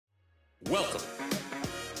Welcome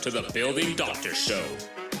to the Building Doctor Show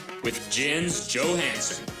with Jens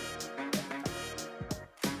Johansson.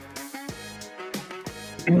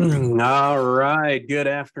 All right. Good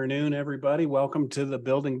afternoon, everybody. Welcome to the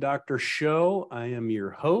Building Doctor Show. I am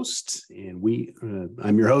your host, and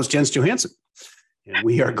I'm your host, Jens Johansson. And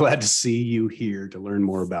we are glad to see you here to learn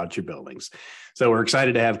more about your buildings. So we're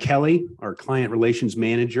excited to have Kelli, our client relations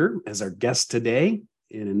manager, as our guest today.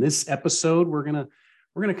 And in this episode, we're gonna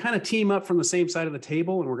kind of team up from the same side of the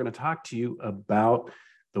table, and we're going to talk to you about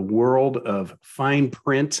the world of fine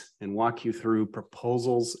print and walk you through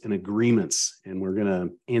proposals and agreements. And we're going to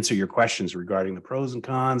answer your questions regarding the pros and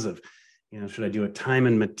cons of, should I do it time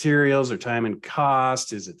and materials or time and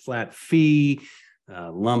cost? Is it flat fee,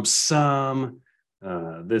 lump sum?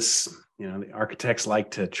 The architects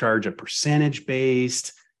like to charge a percentage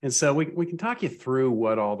based. And so we can talk you through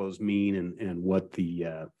what all those mean and what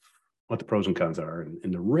the pros and cons are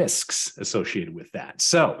and the risks associated with that.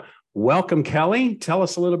 So welcome, Kelli. Tell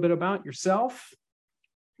us a little bit about yourself.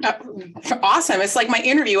 Awesome. It's like my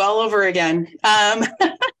interview all over again.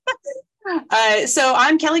 So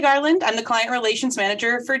I'm Kelli Garland. I'm the client relations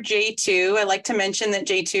manager for J2. I like to mention that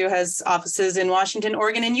J2 has offices in Washington,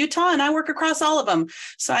 Oregon, and Utah, and I work across all of them.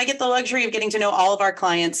 So I get the luxury of getting to know all of our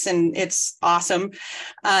clients, and it's awesome.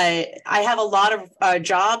 I have a lot of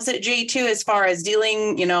jobs at J2 as far as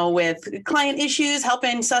dealing, with client issues,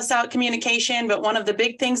 helping suss out communication. But one of the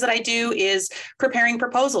big things that I do is preparing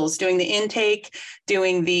proposals, doing the intake,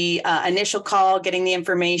 doing the initial call, getting the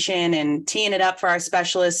information, and teeing it up for our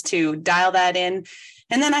specialists to dial that in.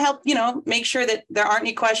 And then I help, make sure that there aren't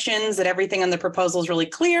any questions, that everything on the proposal is really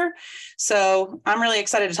clear. So I'm really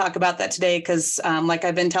excited to talk about that today because like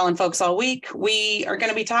I've been telling folks all week, we are going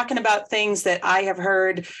to be talking about things that I have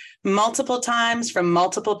heard multiple times from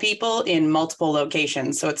multiple people in multiple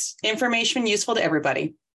locations. So it's information useful to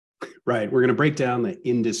everybody. Right. We're going to break down the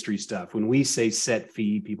industry stuff. When we say set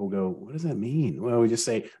fee, people go, what does that mean? Well, we just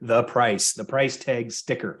say the price tag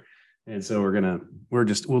sticker. And so we'll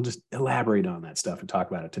just elaborate on that stuff and talk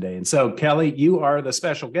about it today. And so, Kelli, you are the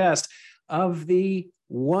special guest of the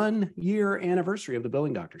 1-year anniversary of the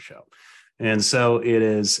Building Doctor Show. And so it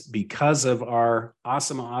is because of our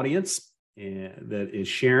awesome audience that is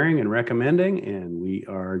sharing and recommending, and we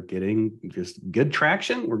are getting just good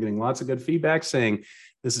traction. We're getting lots of good feedback saying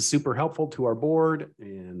this is super helpful to our board,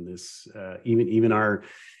 and this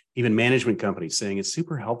even management companies saying it's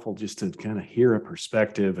super helpful just to kind of hear a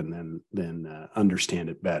perspective and then understand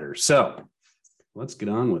it better. So let's get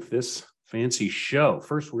on with this fancy show.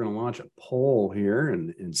 First, we're going to launch a poll here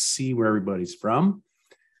and see where everybody's from.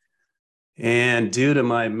 And due to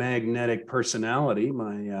my magnetic personality,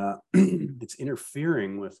 it's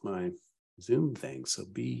interfering with my Zoom thing. So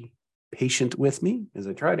be patient with me as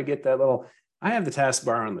I try to get that I have the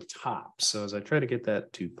taskbar on the top. So as I try to get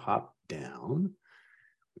that to pop down,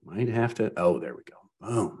 we might have to, there we go.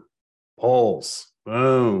 Boom. Polls.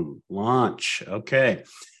 Boom. Launch. Okay.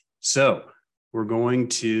 So we're going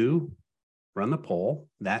to run the poll.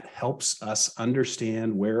 That helps us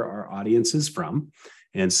understand where our audience is from.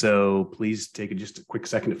 And so please take just a quick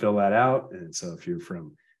second to fill that out. And so if you're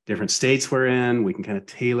from different states we're in, we can kind of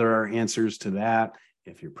tailor our answers to that.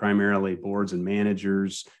 If you're primarily boards and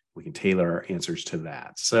managers, we can tailor our answers to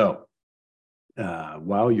that. So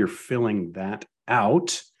while you're filling that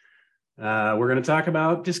out, we're going to talk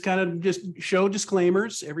about just show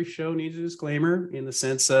disclaimers. Every show needs a disclaimer in the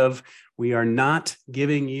sense of we are not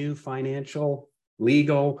giving you financial,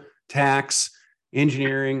 legal, tax,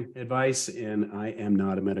 engineering advice, and I am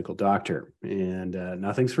not a medical doctor, and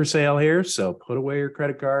nothing's for sale here. So put away your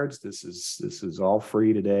credit cards. This is all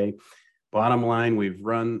free today. Bottom line,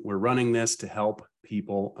 we're running this to help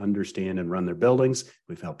people understand and run their buildings.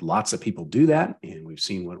 We've helped lots of people do that, and we've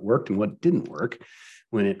seen what worked and what didn't work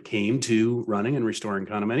when it came to running and restoring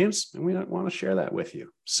condominiums, and we want to share that with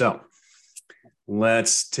you. So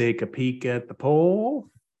let's take a peek at the poll,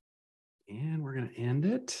 and we're going to end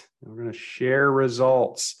it. And we're going to share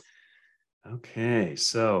results. Okay,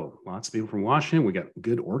 so lots of people from Washington. We got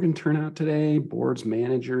good organ turnout today. Boards,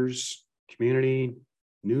 managers, community,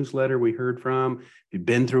 newsletter we heard from. You've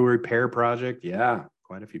been through a repair project. Yeah,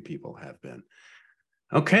 quite a few people have been.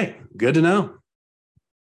 Okay, good to know.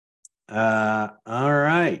 All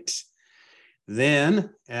right.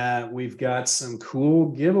 Then we've got some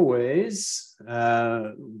cool giveaways.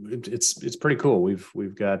 It's pretty cool.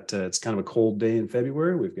 We've got it's kind of a cold day in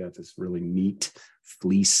February. We've got this really neat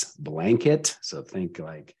fleece blanket. So think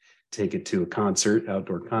like take it to a concert,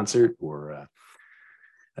 outdoor concert, or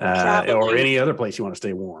any other place you want to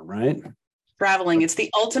stay warm, right? Traveling. It's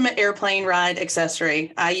the ultimate airplane ride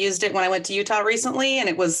accessory. I used it when I went to Utah recently, and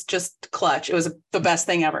it was just clutch. It was the best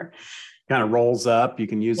thing ever. Kind of rolls up. You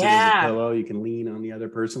can use it as a pillow. You can lean on the other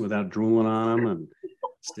person without drooling on them and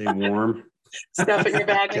stay warm. Stuff in your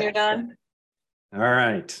bag when you're done. All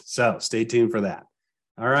right. So stay tuned for that.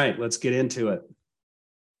 All right. Let's get into it.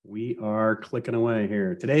 We are clicking away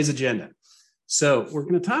here. Today's agenda. So we're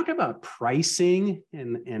going to talk about pricing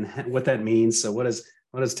and what that means. So what is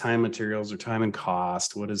time materials or time and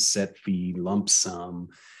cost? What is set fee, lump sum?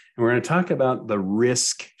 And we're going to talk about the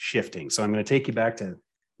risk shifting. So I'm going to take you back to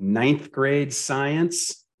 9th grade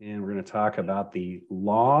science, and we're going to talk about the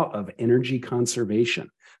law of energy conservation.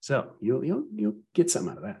 So you'll get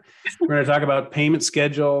something out of that. We're going to talk about payment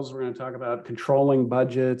schedules. We're going to talk about controlling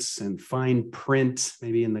budgets and fine print,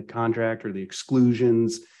 maybe in the contract or the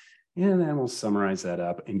exclusions. And then we'll summarize that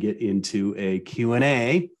up and get into a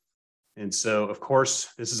Q&A. And so, of course,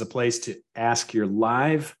 this is a place to ask your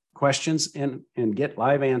live questions and get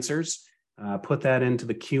live answers. Put that into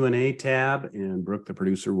the Q&A tab, and Brooke, the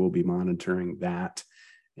producer, will be monitoring that,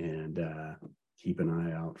 and keep an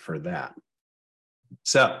eye out for that.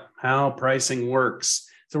 So how pricing works.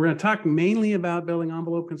 So we're going to talk mainly about building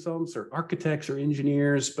envelope consultants or architects or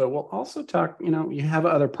engineers, but we'll also talk, you have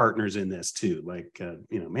other partners in this too, like,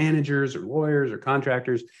 managers or lawyers or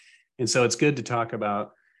contractors. And so it's good to talk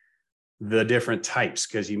about the different types,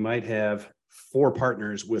 because you might have 4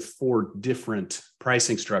 partners with 4 different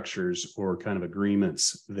pricing structures or kind of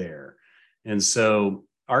agreements there. And so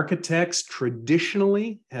architects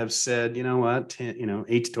traditionally have said, 8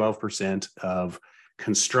 to 12% of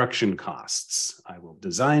construction costs. I will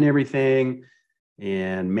design everything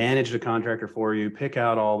and manage the contractor for you, pick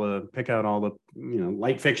out all the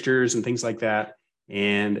light fixtures and things like that.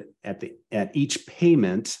 And at each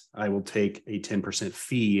payment, I will take a 10%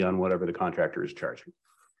 fee on whatever the contractor is charging.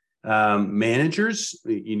 Managers,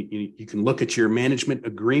 you can look at your management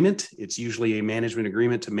agreement. It's usually a management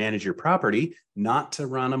agreement to manage your property, not to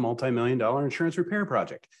run a multi-million-dollar insurance repair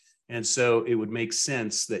project. And so it would make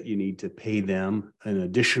sense that you need to pay them an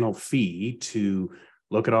additional fee to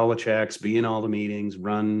look at all the checks, be in all the meetings,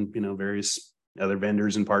 run, various other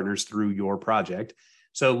vendors and partners through your project.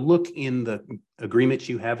 So look in the agreement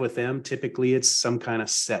you have with them. Typically, it's some kind of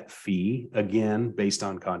set fee, again, based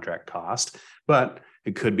on contract cost, but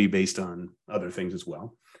it could be based on other things as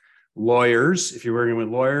well. Lawyers, if you're working with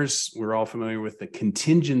lawyers, we're all familiar with the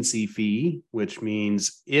contingency fee, which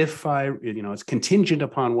means it's contingent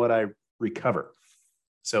upon what I recover.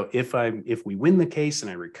 So if we win the case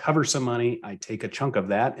and I recover some money, I take a chunk of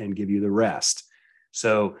that and give you the rest.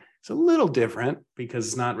 So it's a little different because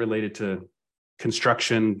it's not related to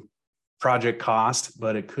construction project cost,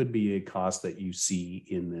 but it could be a cost that you see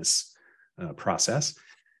in this process.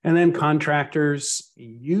 And then contractors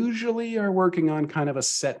usually are working on kind of a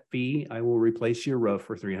set fee. I will replace your roof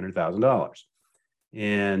for $300,000.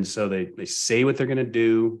 And so they say what they're going to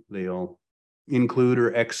do. They'll include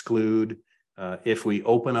or exclude. If we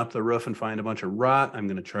open up the roof and find a bunch of rot, I'm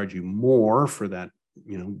going to charge you more for that,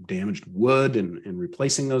 damaged wood and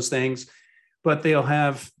replacing those things. But they'll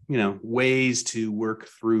have, ways to work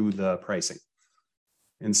through the pricing.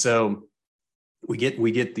 And so we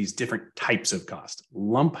get these different types of cost.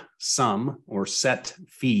 Lump sum or set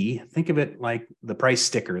fee. Think of it like the price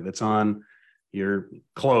sticker that's on your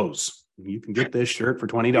clothes. You can get this shirt for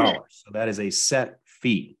 $20. So that is a set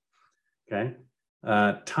fee. Okay.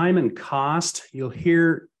 Time and cost. You'll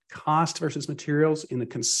hear cost versus materials. In the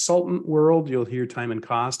consultant world, you'll hear time and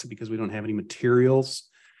cost because we don't have any materials.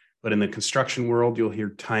 But in the construction world, you'll hear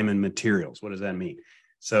time and materials. What does that mean?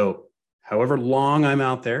 So however long I'm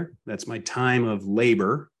out there, that's my time of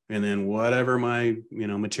labor. And then whatever my,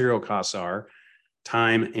 material costs are,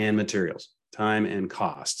 time and materials, time and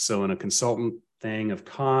cost. So in a consultant thing of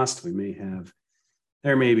cost,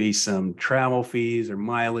 there may be some travel fees or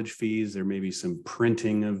mileage fees. There may be some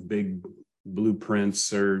printing of big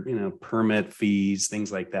blueprints or, permit fees,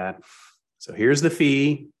 things like that. So here's the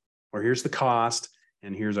fee, or here's the cost,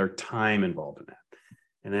 and here's our time involved in that.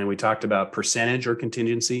 And then we talked about percentage or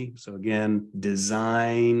contingency. So again,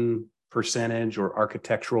 design percentage or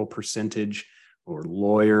architectural percentage or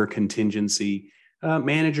lawyer contingency.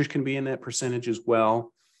 Managers can be in that percentage as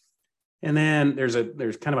well. And then there's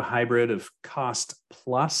kind of a hybrid of cost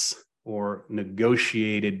plus or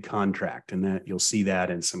negotiated contract. And that you'll see that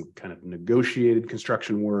in some kind of negotiated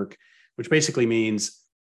construction work, which basically means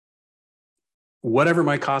whatever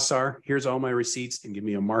my costs are, here's all my receipts, and give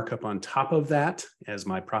me a markup on top of that as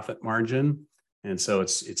my profit margin. And so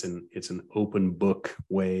it's an open book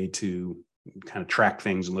way to kind of track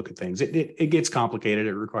things and look at things. It gets complicated.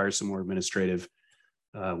 It requires some more administrative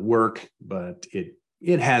work, but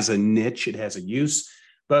it has a niche, it has a use.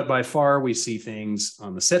 But by far, we see things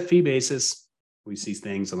on the set fee basis, we see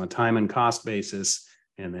things on the time and cost basis,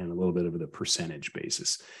 and then a little bit of the percentage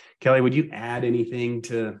basis. Kelli, would you add anything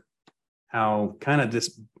to how kind of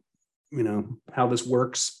this, how this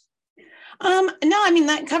works? No, I mean,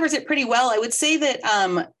 that covers it pretty well. I would say that,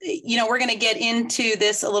 we're going to get into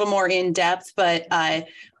this a little more in depth, but,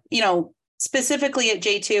 specifically at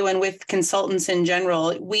J2 and with consultants in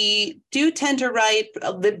general, we do tend to write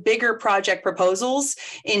the bigger project proposals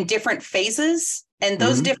in different phases. And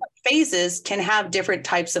those different phases can have different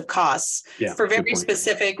types of costs for very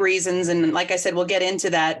specific reasons. And like I said, we'll get into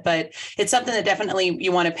that, but it's something that definitely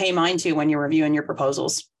you want to pay mind to when you're reviewing your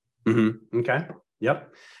proposals. Mm-hmm. Okay.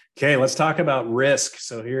 Yep. Okay. Let's talk about risk.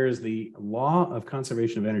 So here's the law of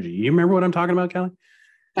conservation of energy. You remember what I'm talking about, Kelli?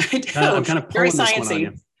 I do. I'm kind of pulling very this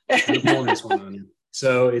one on you.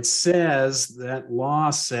 So it says that law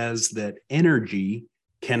says that energy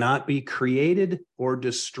cannot be created or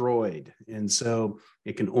destroyed. And so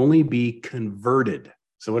it can only be converted.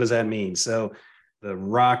 So what does that mean? So the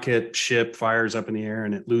rocket ship fires up in the air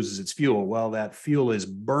and it loses its fuel. Well, that fuel is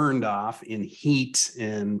burned off in heat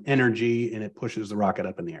and energy, and it pushes the rocket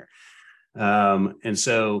up in the air. And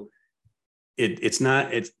so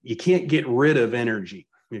you can't get rid of energy.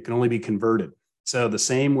 It can only be converted. So the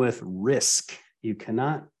same with risk. You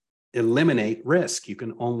cannot eliminate risk. You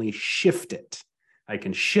can only shift it. I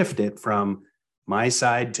can shift it from my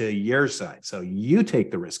side to your side. So you take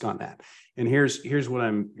the risk on that. And here's what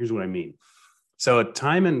I mean. So a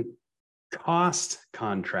time and cost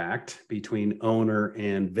contract between owner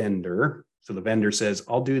and vendor. So the vendor says,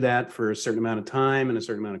 I'll do that for a certain amount of time and a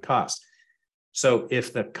certain amount of cost. So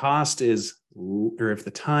if the time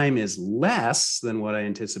is less than what I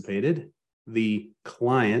anticipated, the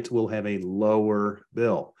client will have a lower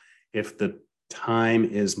bill. If the time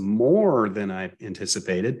is more than I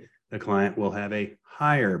anticipated, the client will have a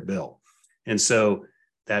higher bill. And so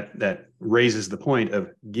that raises the point of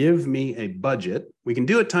give me a budget. We can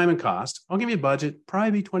do it time and cost. I'll give you a budget,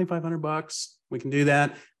 probably be $2,500. We can do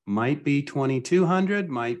that. Might be $2,200,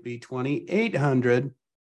 might be $2,800,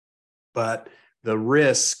 but the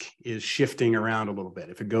risk is shifting around a little bit.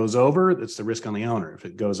 If it goes over, that's the risk on the owner. If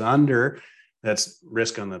it goes under, that's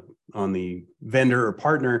risk on the vendor or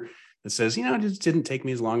partner that says, it just didn't take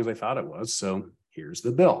me as long as I thought it was. So here's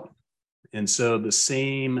the bill. And so the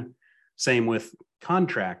same with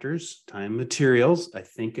contractors, time materials. I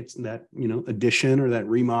think it's that, addition or that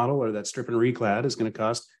remodel or that strip and reclad is going to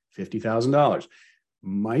cost $50,000.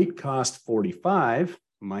 Might cost $45,000,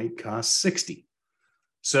 might cost $60,000.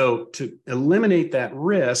 So to eliminate that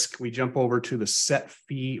risk, we jump over to the set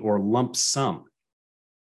fee or lump sum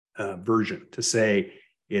version to say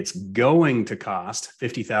it's going to cost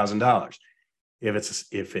 $50,000.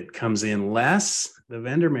 If it comes in less, the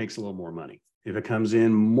vendor makes a little more money. If it comes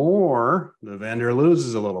in more, the vendor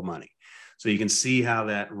loses a little money. So you can see how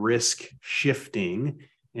that risk shifting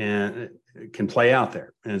can play out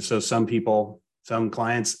there. And so some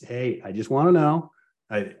clients, hey, I just want to know.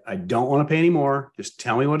 I don't want to pay any more. Just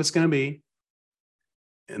tell me what it's going to be.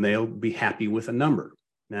 And they'll be happy with a number.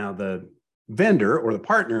 Now, the vendor or the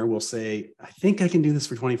partner will say, I think I can do this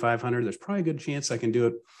for $2,500. There's probably a good chance I can do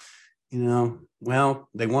it. Well,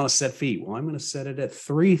 they want a set fee. Well, I'm going to set it at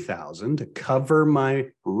 $3,000 to cover my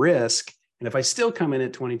risk. And if I still come in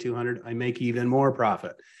at $2,200, I make even more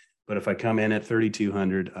profit. But if I come in at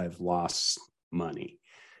 $3,200, I've lost money.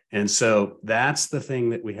 And so that's the thing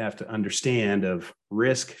that we have to understand of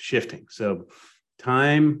risk shifting. So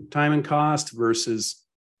time and cost versus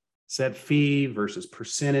set fee versus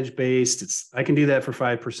percentage based. I can do that for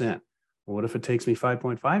 5%. Well, what if it takes me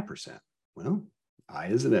 5.5%? Well, I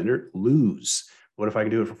as a vendor lose. What if I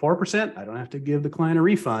can do it for 4%? I don't have to give the client a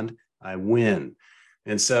refund. I win.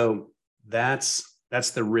 And so that's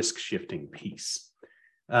the risk shifting piece.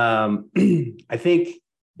 I think,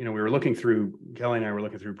 we were looking through, Kelli and I were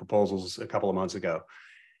looking through proposals a couple of months ago.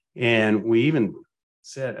 And we even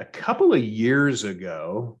said a couple of years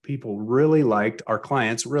ago, our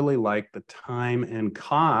clients really liked the time and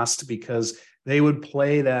cost because they would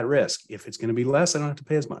play that risk. If it's going to be less, I don't have to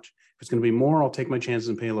pay as much. If it's going to be more, I'll take my chances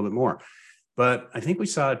and pay a little bit more. But I think we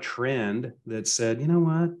saw a trend that said, you know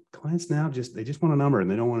what, clients now they just want a number and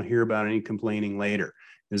they don't want to hear about any complaining later.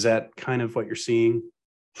 Is that kind of what you're seeing?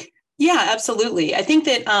 Yeah, absolutely. I think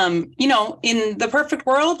that, in the perfect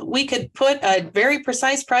world, we could put a very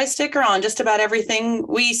precise price sticker on just about everything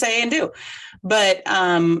we say and do. But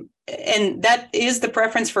and that is the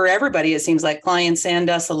preference for everybody. It seems like clients and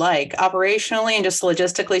us alike. Operationally and just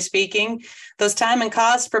logistically speaking, those time and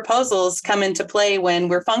cost proposals come into play when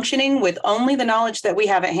we're functioning with only the knowledge that we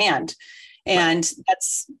have at hand. And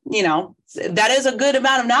that's, that is a good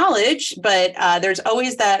amount of knowledge, but there's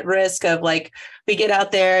always that risk of like, we get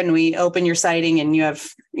out there and we open your siding and you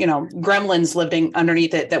have, gremlins living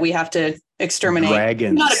underneath it that we have to exterminate. Dragons.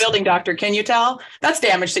 I'm not a building doctor. Can you tell? That's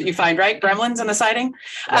damage that you find, right? Gremlins in the siding.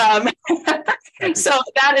 So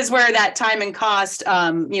that is where that time and cost,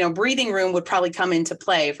 breathing room would probably come into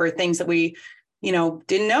play for things that we,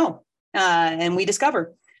 didn't know and we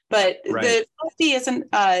discover. But the 50 isn't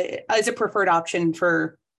is a preferred option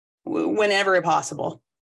for whenever possible.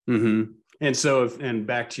 Mm-hmm. And so, and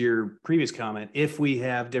back to your previous comment, if we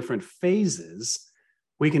have different phases,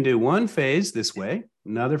 we can do one phase this way,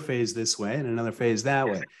 another phase this way, and another phase that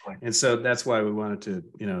way. And so that's why we wanted to,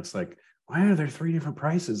 it's like, why are there 3 different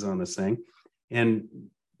prices on this thing? And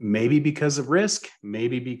maybe because of risk,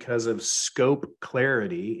 maybe because of scope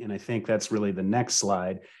clarity. And I think that's really the next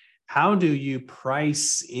slide. How do you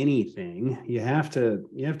price anything? You have to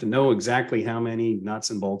know exactly how many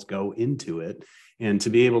nuts and bolts go into it. And to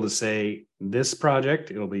be able to say, this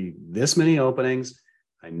project, it'll be this many openings.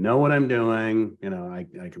 I know what I'm doing. I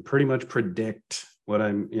can pretty much predict what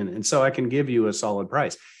I'm in. And so I can give you a solid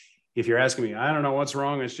price. If you're asking me, I don't know what's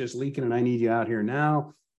wrong, it's just leaking and I need you out here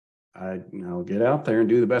now, I'll get out there and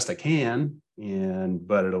do the best I can.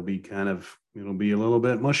 But it'll be a little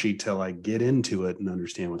bit mushy till I get into it and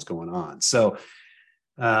understand what's going on. So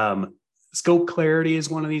scope clarity is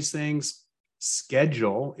one of these things.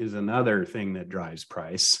 Schedule is another thing that drives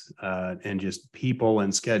price, and just people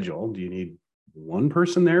and schedule. Do you need one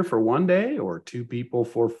person there for 1 day or 2 people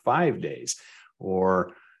for 5 days?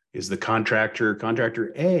 Or is the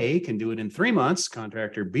contractor A can do it in 3 months,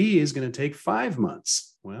 contractor B is going to take 5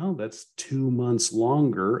 months. Well, that's 2 months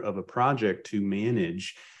longer of a project to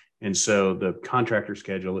manage. And so the contractor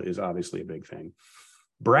schedule is obviously a big thing.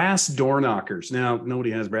 Brass door knockers. Now,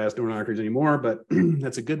 nobody has brass door knockers anymore, but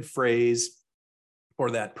that's a good phrase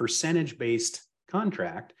for that percentage-based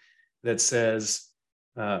contract that says,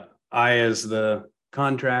 I as the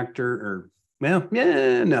contractor,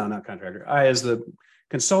 not contractor, I as the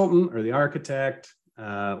consultant or the architect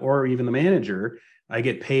or even the manager, I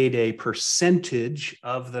get paid a percentage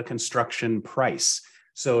of the construction price.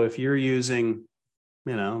 So if you're using,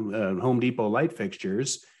 Home Depot light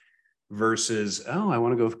fixtures versus, I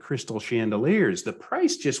want to go with crystal chandeliers, the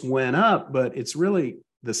price just went up, but it's really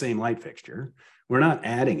the same light fixture. We're not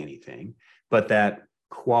adding anything, but that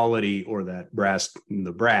quality or the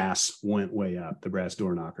brass went way up, the brass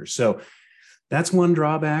door knockers. So that's one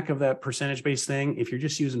drawback of that percentage-based thing. If you're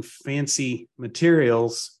just using fancy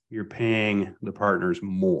materials, you're paying the partners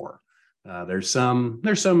more. There's some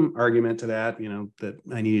argument to that, that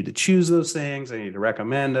I needed to choose those things. I need to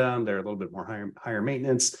recommend them. They're a little bit more higher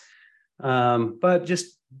maintenance. But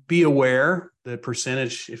just be aware that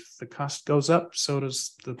percentage, if the cost goes up, so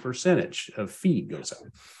does the percentage of fee goes up.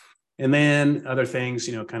 And then other things,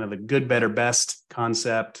 kind of the good, better, best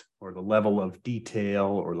concept, or the level of detail,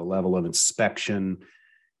 or the level of inspection.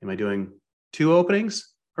 Am I doing 2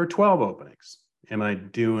 openings or 12 openings? Am I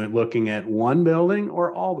looking at one building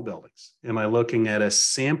or all the buildings? Am I looking at a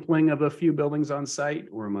sampling of a few buildings on site,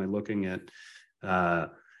 or am I looking at, I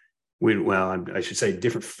should say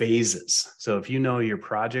different phases. So if your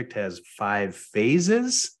project has 5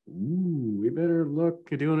 phases, we better look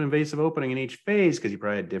at doing an invasive opening in each phase, because you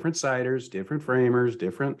probably had different siders, different framers,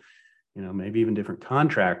 different, maybe even different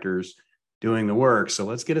contractors doing the work. So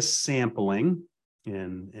let's get a sampling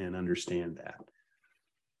and understand that.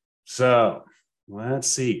 So let's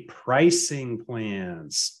see, pricing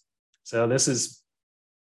plans. So this is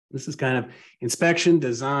kind of inspection,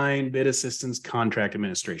 design, bid assistance, contract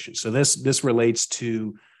administration. So this relates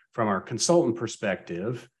to, from our consultant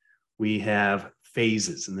perspective, we have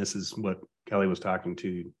phases, and this is what Kelli was talking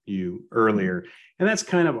to you earlier. And that's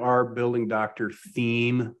kind of our building doctor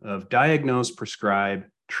theme of diagnose, prescribe,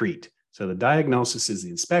 treat. So the diagnosis is the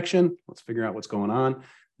inspection. Let's figure out what's going on.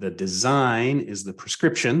 The design is the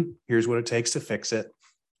prescription. Here's what it takes to fix it.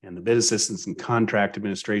 And the bid assistance and contract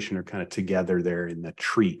administration are kind of together there in the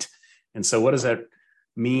treat. And so what does that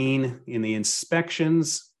mean in the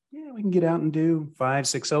inspections? Yeah, we can get out and do 5,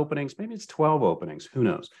 6 openings. Maybe it's 12 openings. Who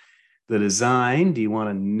knows? The design, do you want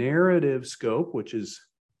a narrative scope, which is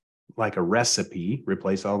like a recipe,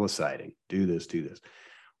 replace all the siding, do this, do this.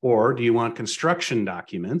 Or do you want construction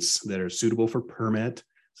documents that are suitable for permit?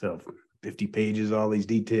 So 50 pages, all these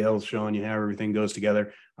details showing you how everything goes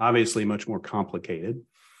together. Obviously much more complicated.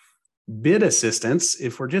 Bid assistance,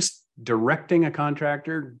 if we're just directing a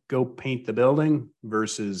contractor, go paint the building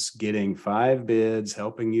versus getting 5 bids,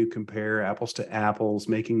 helping you compare apples to apples,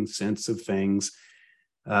 making sense of things.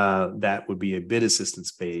 That would be a bid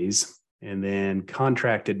assistance phase. And then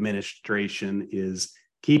contract administration is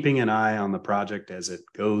keeping an eye on the project as it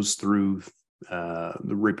goes through the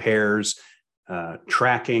repairs,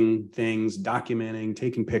 tracking things, documenting,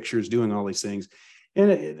 taking pictures, doing all these things. And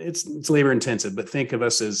it's labor intensive, but think of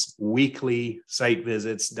us as weekly site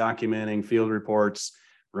visits, documenting field reports,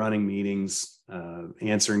 running meetings,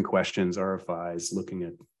 answering questions, RFIs, looking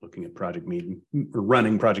at project meeting or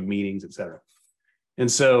running project meetings, et cetera. And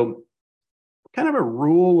so kind of a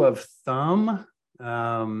rule of thumb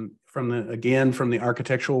from the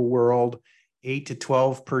architectural world, 8 to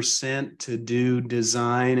 12% to do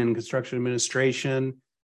design and construction administration.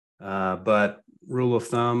 But rule of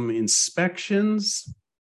thumb, inspections,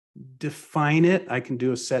 define it. I can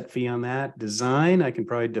do a set fee on that. Design, I can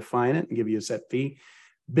probably define it and give you a set fee.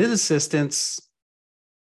 Bid assistance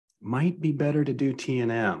might be better to do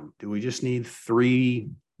T&M. Do we just need 3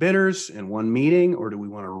 bidders in one meeting, or do we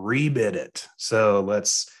want to rebid it? So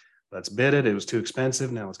let's bid it. It was too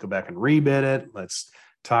expensive. Now let's go back and rebid it. Let's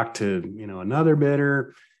talk to another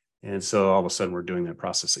bidder. And so all of a sudden we're doing that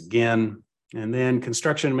process again. And then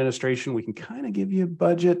construction administration, we can kind of give you a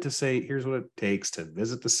budget to say, here's what it takes to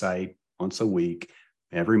visit the site once a week,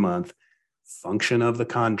 every month, function of the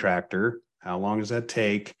contractor, how long does that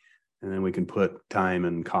take? And then we can put time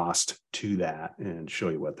and cost to that and show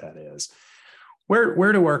you what that is.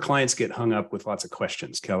 Where do our clients get hung up with lots of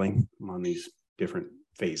questions, Kelly, on these different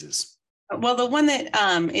phases? Well, the one that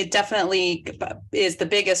it definitely is the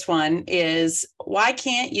biggest one is, why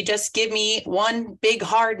can't you just give me one big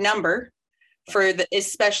hard number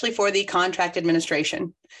especially for the contract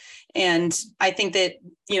administration? And I think that,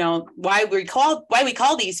 why we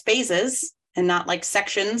call these phases and not like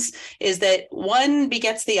sections is that one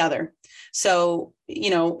begets the other. So,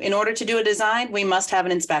 in order to do a design, we must have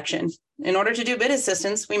an inspection. In order to do bid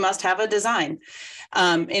assistance, we must have a design.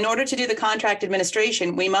 In order to do the contract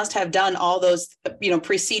administration, we must have done all those,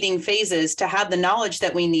 preceding phases to have the knowledge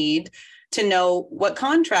that we need to know what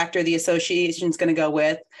contractor the association is going to go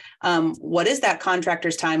with. What is that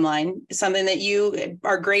contractor's timeline? Something that you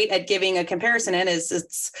are great at giving a comparison in is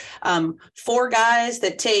it's 4 guys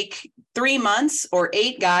that take 3 months or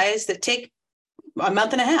 8 guys that take a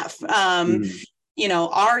month and a half.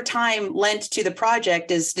 Our time lent to the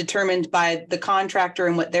project is determined by the contractor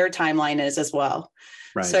and what their timeline is as well.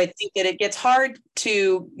 Right. So I think that it gets hard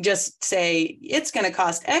to just say it's going to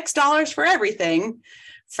cost X dollars for everything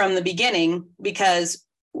from the beginning, because,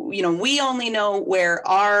 we only know where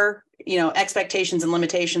our, expectations and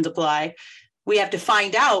limitations apply. We have to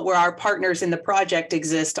find out where our partners in the project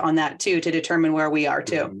exist on that too, to determine where we are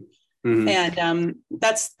too. Mm-hmm. And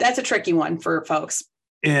that's a tricky one for folks.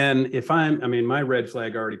 And my red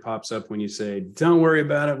flag already pops up when you say, don't worry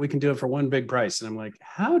about it, we can do it for one big price. And I'm like,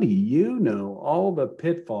 how do you know all the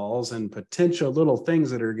pitfalls and potential little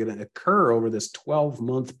things that are going to occur over this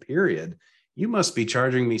 12-month period? You must be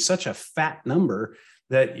charging me such a fat number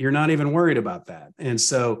that you're not even worried about that. And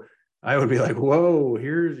so I would be like, whoa,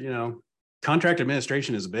 here's, contract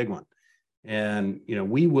administration is a big one. And,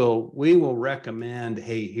 we will recommend,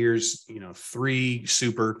 hey, here's, 3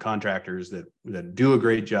 super contractors that do a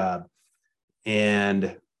great job.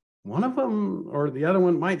 And one of them or the other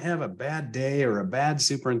one might have a bad day or a bad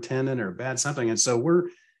superintendent or a bad something. And so we're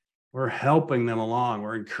helping them along.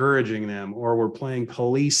 We're encouraging them, or we're playing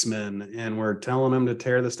policeman and we're telling them to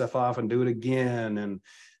tear the stuff off and do it again. And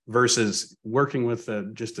versus working with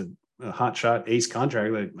just a hotshot ace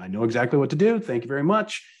contractor, like, I know exactly what to do. Thank you very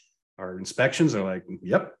much. Our inspections are like,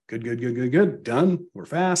 yep, good, done. We're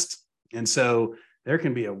fast. And so there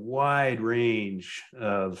can be a wide range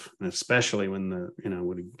of, especially when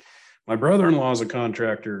my brother-in-law is a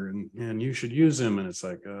contractor and you should use him. And it's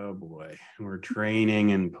like, oh boy, we're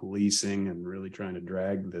training and policing and really trying to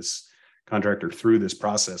drag this contractor through this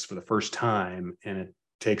process for the first time. And it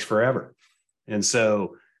takes forever. And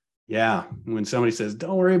so, yeah, when somebody says,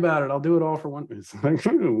 don't worry about it, I'll do it all for one. It's like,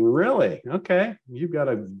 really? Okay. You've got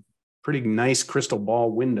a pretty nice crystal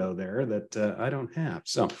ball window there that I don't have.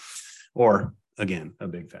 So, or again, a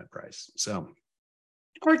big fat price. So,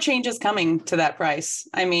 or changes coming to that price.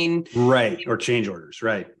 Right. Or change orders.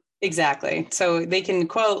 Right. Exactly. So they can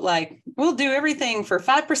quote like, we'll do everything for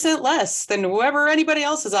 5% less than whoever anybody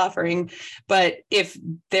else is offering. But if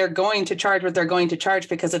they're going to charge what they're going to charge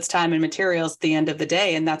because it's time and materials at the end of the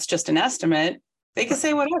day, and that's just an estimate, they can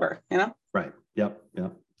say whatever, Right. Yep.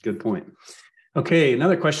 Good point. Okay.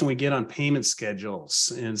 Another question we get on payment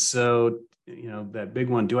schedules. And so that big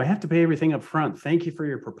one. Do I have to pay everything up front? Thank you for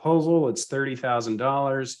your proposal. It's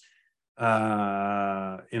 $30,000.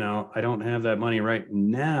 I don't have that money right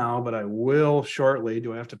now, but I will shortly.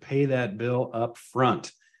 Do I have to pay that bill up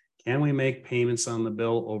front? Can we make payments on the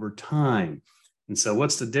bill over time? And so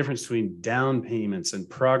what's the difference between down payments and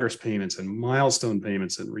progress payments and milestone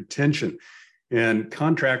payments and retention? And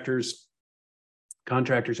contractors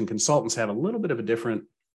and consultants have a little bit of a different,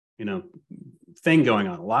 thing going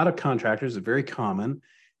on. A lot of contractors are very common.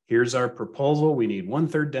 Here's our proposal. We need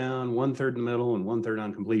 1/3 down, 1/3 in the middle, and 1/3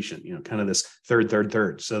 on completion, kind of this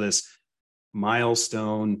third. So this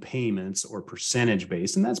milestone payments or percentage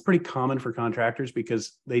based. And that's pretty common for contractors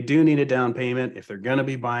because they do need a down payment if they're going to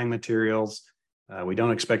be buying materials. We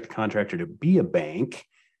don't expect the contractor to be a bank.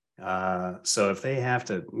 So if they have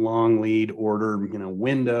to long lead order,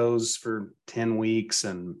 windows for 10 weeks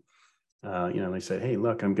and, they say, hey,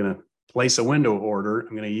 look, I'm going to place a window order. I'm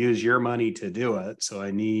going to use your money to do it. So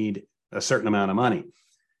I need a certain amount of money.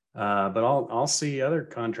 But I'll see other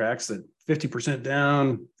contracts that 50%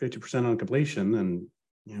 down, 50% on completion. And,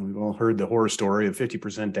 we've all heard the horror story of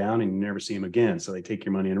 50% down and you never see them again. So they take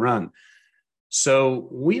your money and run. So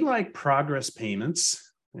we like progress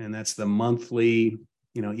payments, and that's the monthly,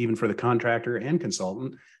 even for the contractor and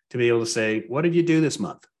consultant to be able to say, what did you do this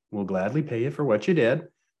month? We'll gladly pay you for what you did.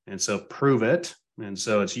 And so prove it. And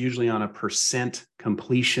so it's usually on a percent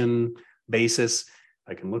completion basis.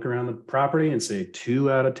 I can look around the property and say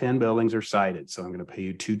 2 out of 10 buildings are sided. So I'm going to pay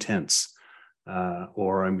you 2/10,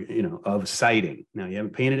 or I'm, of siding. Now you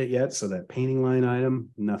haven't painted it yet. So that painting line item,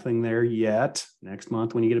 nothing there yet. Next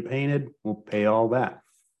month, when you get it painted, we'll pay all that.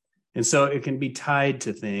 And so it can be tied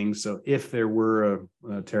to things. So if there were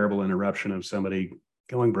a terrible interruption of somebody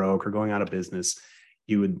going broke or going out of business,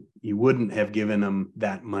 you wouldn't have given them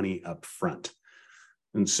that money up front.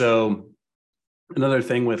 And so another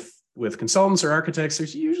thing with consultants or architects,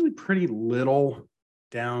 there's usually pretty little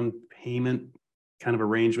down payment kind of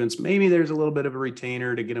arrangements. Maybe there's a little bit of a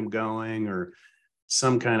retainer to get them going or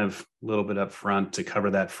some kind of little bit up front to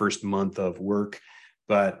cover that first month of work.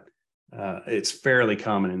 But it's fairly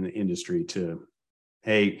common in the industry to,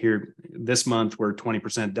 hey, here, this month we're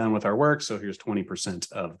 20% done with our work. So here's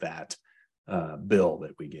 20% of that bill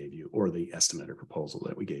that we gave you, or the estimate or proposal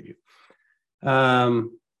that we gave you.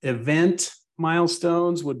 Event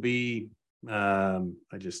milestones would be, I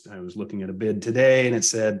was looking at a bid today and it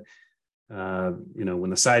said, when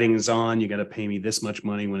the siding is on, you got to pay me this much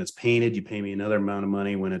money. When it's painted, you pay me another amount of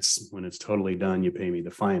money. When it's totally done, you pay me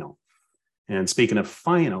the final. And speaking of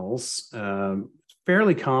finals,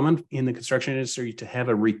 fairly common in the construction industry to have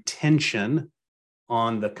a retention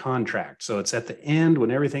on the contract. So it's at the end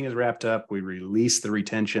when everything is wrapped up, we release the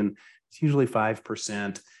retention. It's usually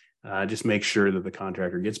 5%. Just make sure that the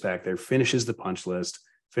contractor gets back there, finishes the punch list,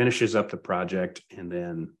 finishes up the project, and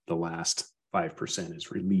then the last 5%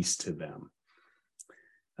 is released to them.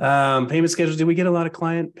 Payment schedules. Do we get a lot of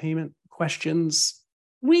client payment questions?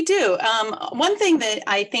 We do. One thing that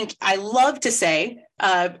I think I love to say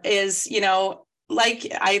is, like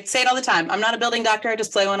I say it all the time, I'm not a building doctor. I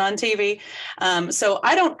just play one on TV. So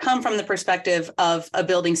I don't come from the perspective of a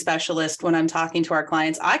building specialist when I'm talking to our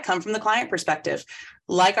clients. I come from the client perspective.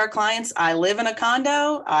 Like our clients, I live in a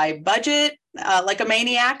condo. I budget like a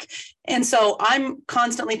maniac. And so I'm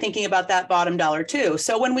constantly thinking about that bottom dollar too.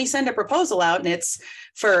 So when we send a proposal out and it's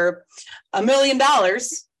for $1 million,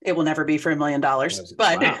 it will never be for $1 million,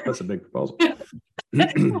 but wow, that's a big proposal.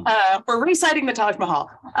 We're reciting the Taj Mahal.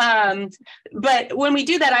 But when we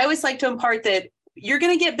do that, I always like to impart that you're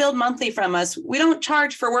going to get billed monthly from us. We don't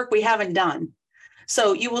charge for work we haven't done.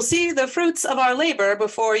 So you will see the fruits of our labor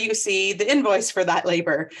before you see the invoice for that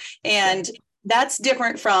labor. And that's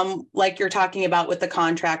different from like you're talking about with the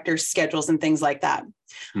contractor's schedules and things like that.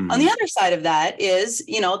 Mm-hmm. On the other side of that is,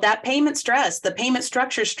 that payment stress, the payment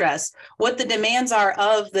structure stress, what the demands are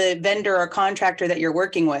of the vendor or contractor that you're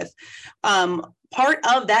working with. Part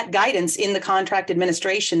of that guidance in the contract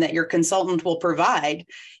administration that your consultant will provide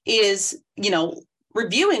is,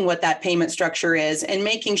 reviewing what that payment structure is and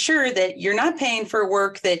making sure that you're not paying for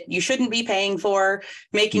work that you shouldn't be paying for,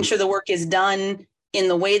 making sure the work is done in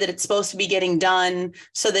the way that it's supposed to be getting done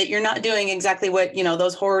so that you're not doing exactly what,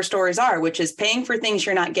 those horror stories are, which is paying for things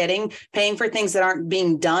you're not getting, paying for things that aren't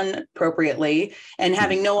being done appropriately and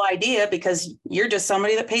having no idea because you're just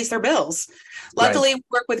somebody that pays their bills. Luckily, we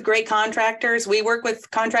work with great contractors. We work with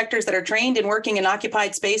contractors that are trained in working in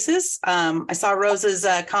occupied spaces. I saw Rose's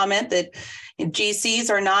comment that GCs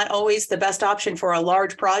are not always the best option for a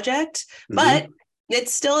large project, but it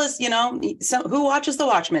still is, so who watches the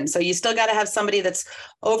watchman? So you still got to have somebody that's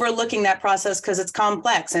overlooking that process because it's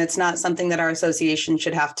complex and it's not something that our association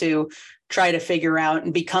should have to try to figure out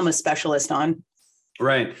and become a specialist on.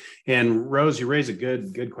 Right. And Rose, you raise a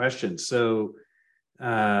good question. So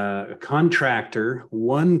a contractor,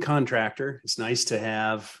 one contractor, it's nice to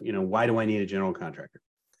have, why do I need a general contractor?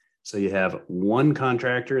 So you have one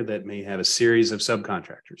contractor that may have a series of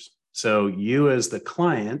subcontractors. So you as the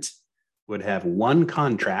client would have one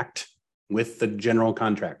contract with the general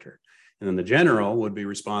contractor. And then the general would be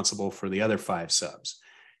responsible for the other 5 subs.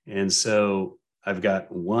 And so I've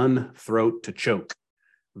got one throat to choke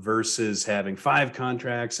versus having 5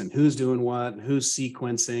 contracts and who's doing what and who's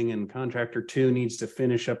sequencing, and contractor 2 needs to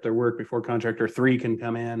finish up their work before contractor 3 can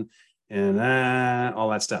come in, and all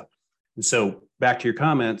that stuff. And so back to your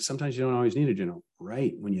comment, sometimes you don't always need a general,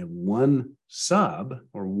 right? When you have one sub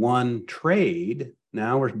or one trade,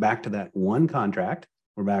 now we're back to that one contract.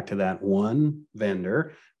 We're back to that one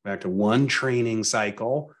vendor, back to one training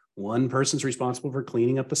cycle. One person's responsible for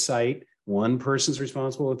cleaning up the site. One person's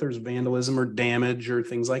responsible if there's vandalism or damage or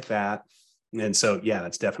things like that. And so, yeah,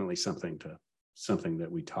 that's definitely something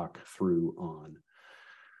that we talk through on.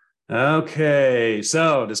 Okay,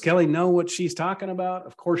 so does Kelly know what she's talking about?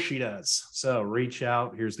 Of course she does. So reach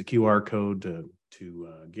out. Here's the QR code to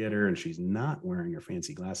get her, and she's not wearing her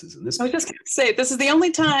fancy glasses in this. I was just going to say, this is the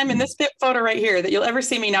only time in this photo right here that you'll ever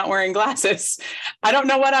see me not wearing glasses. I don't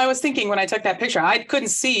know what I was thinking when I took that picture. I couldn't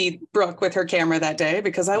see Brooke with her camera that day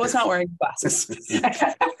because I was not wearing glasses.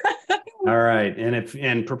 All right,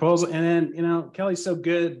 and proposal, and then Kelly's so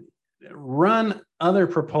good. Run other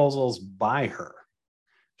proposals by her.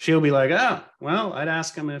 She'll be like, oh, well, I'd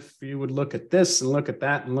ask him if you would look at this and look at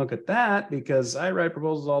that and look at that, because I write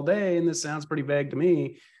proposals all day and this sounds pretty vague to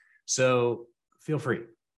me. So feel free,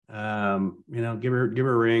 give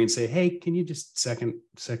her a ring and say, hey, can you just second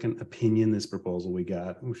opinion this proposal we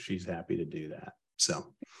got? Oh, she's happy to do that. So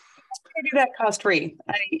I do that cost free.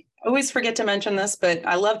 I always forget to mention this, but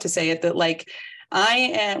I love to say it, that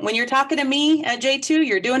when you're talking to me at J2,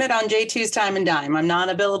 you're doing it on J2's time and dime. I'm not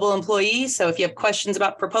a billable employee. So if you have questions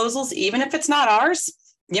about proposals, even if it's not ours,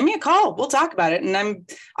 give me a call. We'll talk about it. And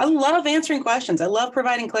I love answering questions. I love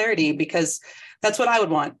providing clarity because that's what I would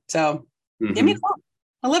want. So give me a call.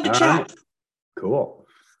 I love to chat. Right. Cool.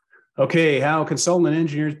 Okay. How consultant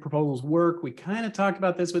engineers proposals work. We kind of talked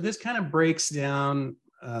about this, but this kind of breaks down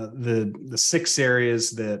the 6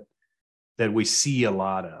 areas that we see a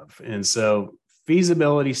lot of. And so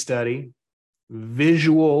feasibility study,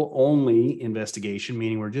 visual only investigation,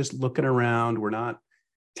 meaning we're just looking around, we're not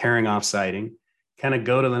tearing off siding. Kind of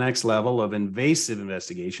go to the next level of invasive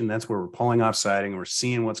investigation. That's where we're pulling off siding, we're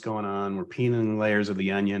seeing what's going on, we're peeling layers of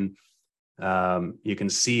the onion. You can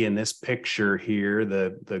see in this picture here,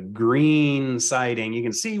 the green siding, you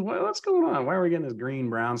can see what's going on. Why are we getting this green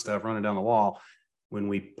brown stuff running down the wall? When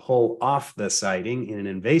we pull off the siding in an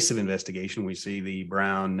invasive investigation, we see the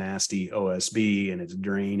brown, nasty OSB and it's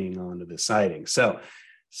draining onto the siding. So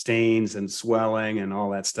stains and swelling and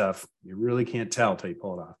all that stuff, you really can't tell till you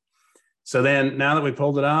pull it off. So then now that we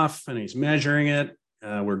pulled it off and he's measuring it,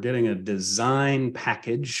 we're getting a design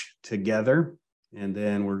package together. And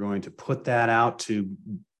then we're going to put that out to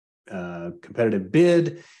competitive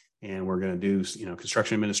bid. And we're going to do,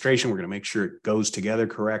 construction administration. We're going to make sure it goes together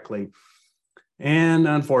correctly. And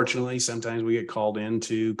unfortunately, sometimes we get called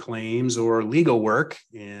into claims or legal work.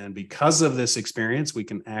 And because of this experience, we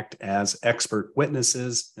can act as expert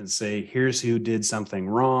witnesses and say, here's who did something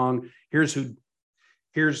wrong. Here's who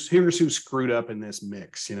screwed up in this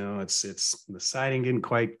mix. It's the siding didn't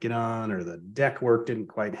quite get on, or the deck work didn't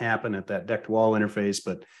quite happen at that decked wall interface,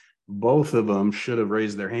 but both of them should have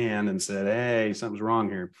raised their hand and said, hey, something's wrong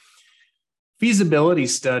here. Feasibility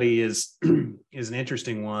study is an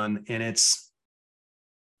interesting one. And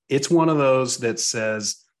it's one of those that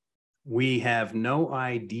says, we have no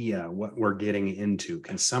idea what we're getting into.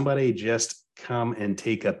 Can somebody just come and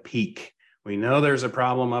take a peek? We know there's a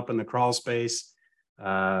problem up in the crawl space.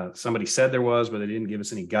 Somebody said there was, but they didn't give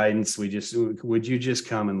us any guidance. Would you just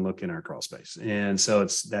come and look in our crawl space? And so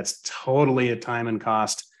that's totally a time and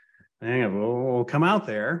cost thing. We'll come out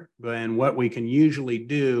there. And what we can usually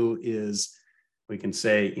do is we can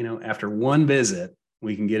say, after one visit,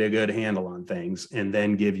 we can get a good handle on things and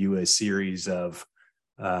then give you a series of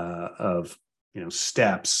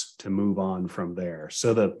steps to move on from there.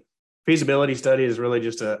 So the feasibility study is really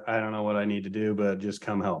just I don't know what I need to do, but just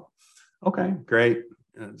come help. Okay, great.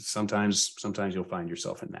 Sometimes you'll find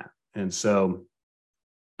yourself in that. And so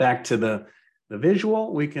back to the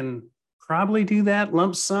visual, we can probably do that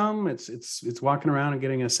lump sum. It's walking around and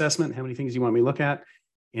getting an assessment. How many things you want me to look at?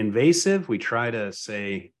 Invasive, we try to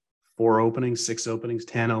say 4 openings, 6 openings,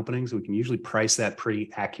 10 openings. We can usually price that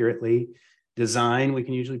pretty accurately. Design, we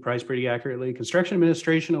can usually price pretty accurately. Construction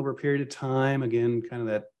administration over a period of time, again, kind of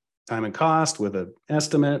that time and cost with an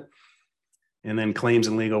estimate. And then claims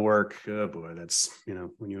and legal work, oh boy, that's,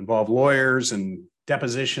 when you involve lawyers and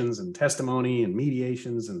depositions and testimony and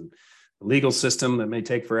mediations and the legal system that may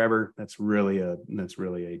take forever, that's really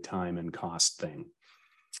a time and cost thing.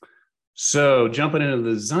 So jumping into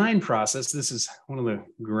the design process, this is one of the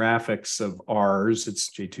graphics of ours.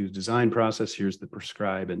 It's J2's design process. Here's the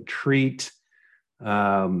prescribe and treat.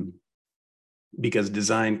 Because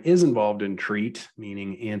design is involved in treat,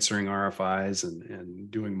 meaning answering RFIs and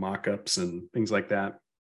doing mock-ups and things like that,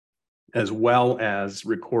 as well as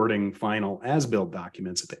recording final as-built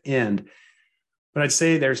documents at the end. But I'd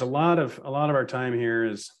say there's a lot of our time here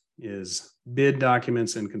is bid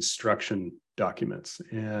documents and construction documents,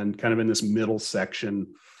 and kind of in this middle section.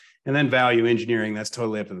 And then value engineering, that's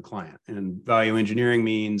totally up to the client. And value engineering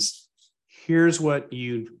means here's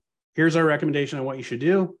our recommendation on what you should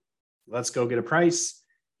do. Let's go get a price.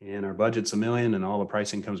 And our budget's $1 million and all the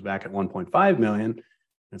pricing comes back at 1.5 million.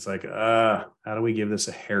 It's like, how do we give this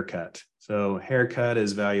a haircut? So haircut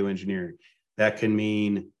is value engineering. That can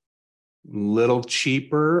mean little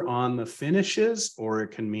cheaper on the finishes, or it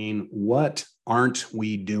can mean what aren't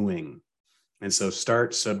we doing? And so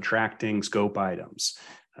start subtracting scope items.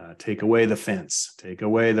 Take away the fence, take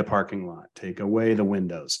away the parking lot, take away the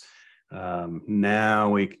windows. Now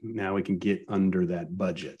we can get under that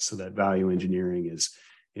budget. So that value engineering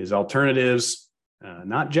is alternatives,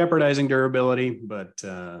 not jeopardizing durability, but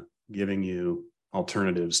giving you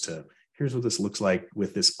alternatives to here's what this looks like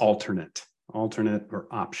with this alternate or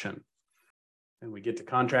option. And we get to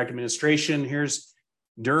contract administration. Here's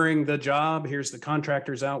during the job, here's the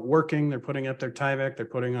contractors out working. They're putting up their Tyvek, they're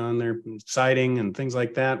putting on their siding and things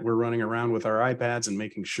like that. We're running around with our iPads and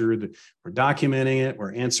making sure that we're documenting it.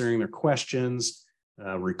 We're answering their questions,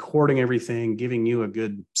 recording everything, giving you a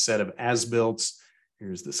good set of as-builts.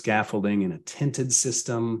 Here's the scaffolding in a tinted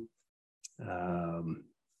system.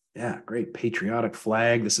 Great patriotic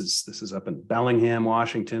flag. This is up in Bellingham,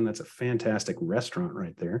 Washington. That's a fantastic restaurant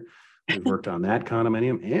right there. We've worked on that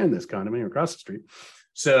condominium and this condominium across the street.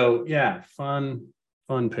 So yeah, fun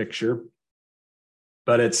picture,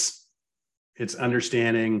 but it's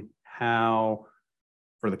understanding how,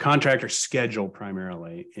 for the contractor schedule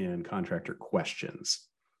primarily and contractor questions,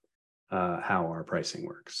 how our pricing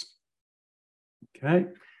works. Okay.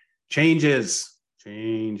 Changes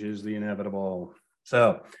the inevitable.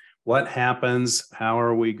 So what happens? How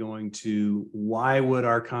are we going to, why would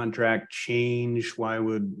our contract change? Why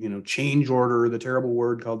would, change order, the terrible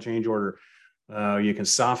word called change order? You can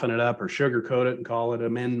soften it up or sugarcoat it and call it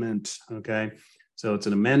amendment. Okay. So it's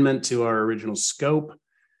an amendment to our original scope,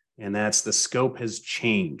 and that's the scope has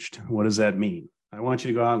changed. What does that mean? I want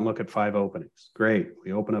you to go out and look at 5 openings. Great.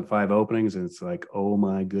 We open up 5 openings and it's like, oh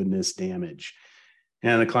my goodness, damage.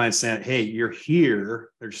 And the client's saying, hey, you're here.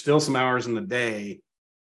 There's still some hours in the day.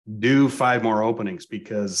 Do 5 more openings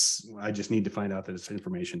because I just need to find out this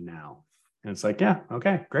information now. And it's like, yeah,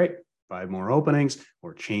 okay, great. 5 more openings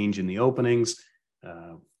or change in the openings.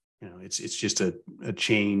 It's just a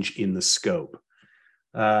change in the scope.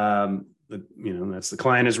 That's the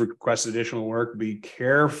client has requested additional work. Be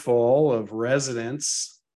careful of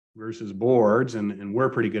residents versus boards. And we're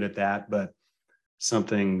pretty good at that, but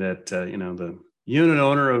something that, the unit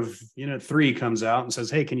owner of unit 3 comes out and says,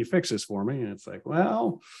 hey, can you fix this for me? And it's like,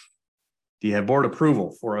 well, do you have board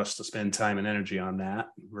approval for us to spend time and energy on that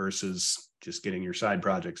versus just getting your side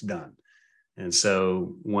projects done? And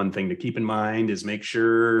so one thing to keep in mind is make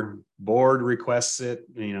sure board requests it,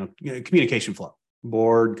 communication flow.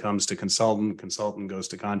 Board comes to consultant goes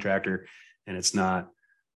to contractor, and it's not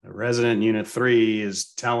the resident in unit 3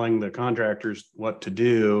 is telling the contractors what to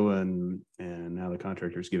do, and now the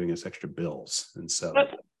contractor is giving us extra bills. And so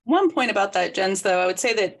one point about that, Jens, though, I would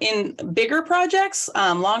say that in bigger projects,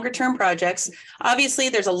 longer term projects, obviously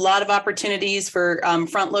there's a lot of opportunities for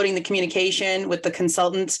front loading the communication with the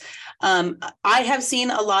consultants. I have seen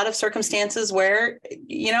a lot of circumstances where,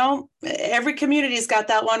 every community's got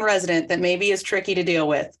that one resident that maybe is tricky to deal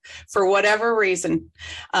with for whatever reason.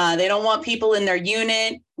 They don't want people in their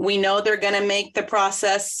unit. We know they're going to make the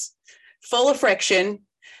process full of friction.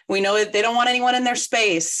 We know that they don't want anyone in their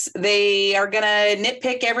space. They are going to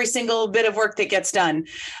nitpick every single bit of work that gets done.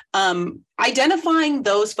 Identifying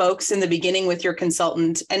those folks in the beginning with your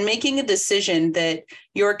consultant and making a decision that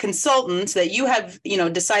your consultant, that you have,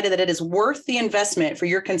 decided that it is worth the investment for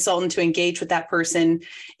your consultant to engage with that person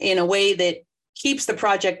in a way that keeps the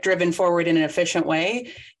project driven forward in an efficient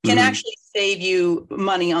way can actually save you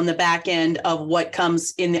money on the back end of what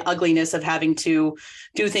comes in the ugliness of having to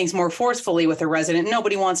do things more forcefully with a resident.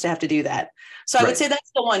 Nobody wants to have to do that. So I would say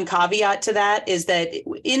that's the one caveat to that, is that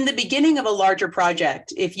in the beginning of a larger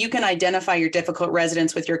project, if you can identify your difficult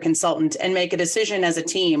residents with your consultant and make a decision as a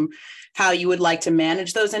team how you would like to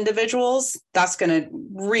manage those individuals, that's going to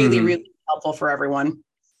really, really be helpful for everyone.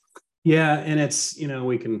 Yeah. And it's,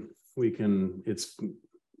 we can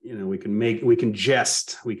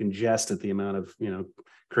jest at the amount of,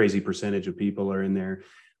 crazy percentage of people are in there,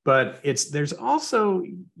 but there's also,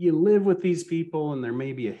 you live with these people and there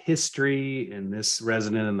may be a history, and this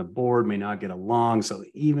resident and the board may not get along. So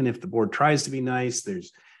even if the board tries to be nice,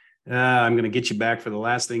 I'm going to get you back for the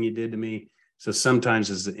last thing you did to me. So sometimes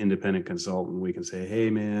as an independent consultant, we can say, hey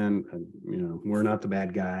man, we're not the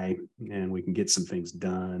bad guy, and we can get some things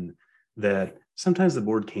done that sometimes the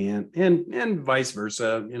board can't, and vice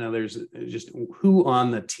versa. There's just who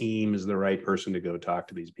on the team is the right person to go talk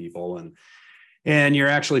to these people. And you're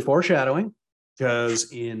actually foreshadowing,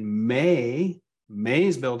 because in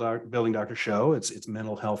May's Building Doctor Show, it's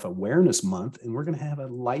Mental Health Awareness Month, and we're going to have a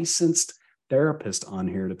licensed therapist on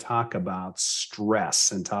here to talk about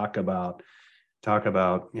stress and talk about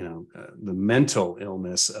the mental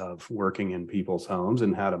illness of working in people's homes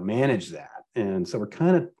and how to manage that. And so we're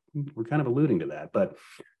kind of alluding to that, but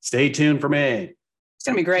stay tuned for May. It's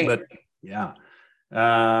going to be great. But yeah.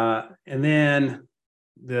 And then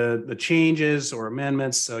the changes or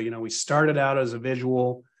amendments. So, we started out as a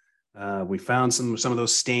visual. We found some of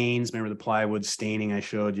those stains. Remember the plywood staining I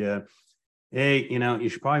showed you? Hey, you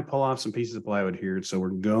should probably pull off some pieces of plywood here. So we're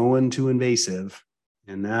going to invasive.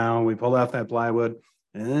 And now we pulled off that plywood.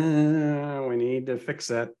 We need to fix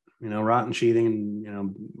that, rotten sheathing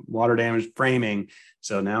and, water damage framing.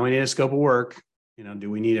 So now we need a scope of work.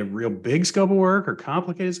 Do we need a real big scope of work or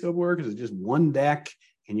complicated scope of work? Is it just one deck?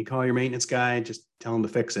 Can you call your maintenance guy, just tell him to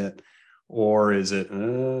fix it? Or is it,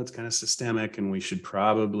 it's kind of systemic and we should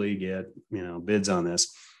probably get, bids on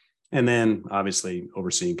this? And then obviously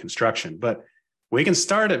overseeing construction. But we can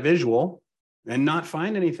start at visual and not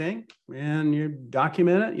find anything, and you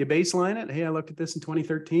document it, you baseline it. Hey, I looked at this in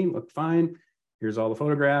 2013, looked fine. Here's all the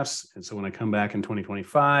photographs. And so when I come back in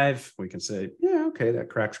 2025, we can say, yeah, okay, that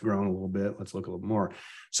crack's grown a little bit. Let's look a little more.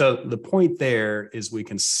 So the point there is we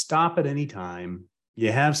can stop at any time.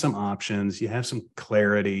 You have some options, you have some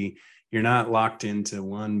clarity. You're not locked into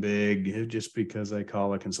one big, just because I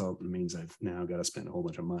call a consultant means I've now got to spend a whole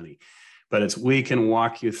bunch of money. But we can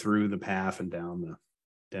walk you through the path and down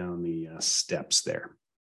the steps there.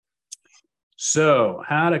 So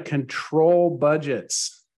how to control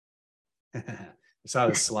budgets. I saw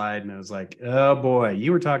this slide and I was like, oh boy,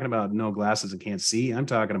 you were talking about no glasses and can't see. I'm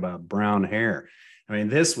talking about brown hair. I mean,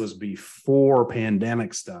 this was before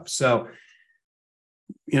pandemic stuff. So,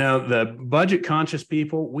 the budget conscious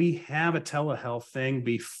people, we have a telehealth thing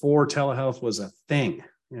before telehealth was a thing.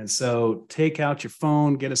 And so take out your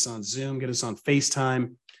phone, get us on Zoom, get us on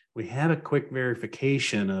FaceTime. We have a quick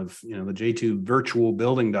verification of, the J2 virtual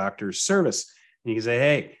building doctor service. And you can say,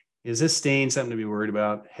 hey, is this stain something to be worried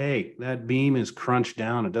about? Hey, that beam is crunched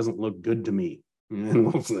down. It doesn't look good to me. And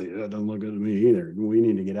we'll say, that doesn't look good to me either. We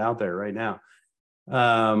need to get out there right now.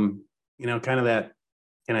 Kind of that,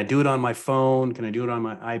 can I do it on my phone? Can I do it on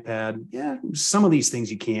my iPad? Yeah, some of these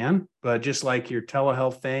things you can, but just like your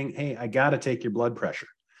telehealth thing, hey, I got to take your blood pressure.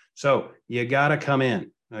 So you got to come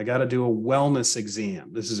in. I got to do a wellness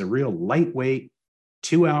exam. This is a real lightweight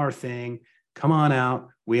 2-hour thing. Come on out.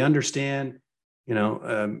 We understand,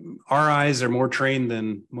 our eyes are more trained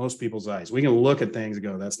than most people's eyes. We can look at things and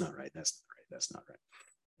go, that's not right. That's not right. That's not right.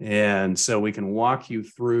 And so we can walk you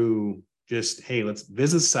through just, hey, let's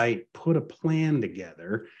visit the site, put a plan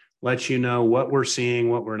together, let you know what we're seeing,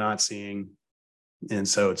 what we're not seeing. And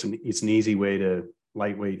so it's an easy way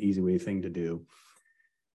lightweight, easy way thing to do.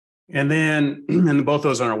 And then, both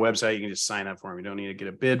those on our website, you can just sign up for them. You don't need to get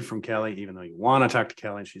a bid from Kelli, even though you want to talk to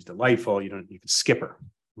Kelli and she's delightful. You can skip her.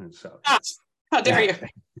 And so, how dare you?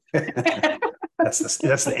 that's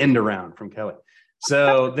the end around from Kelli.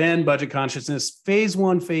 So then budget consciousness, phase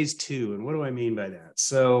 1, phase 2. And what do I mean by that?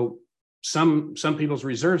 So some people's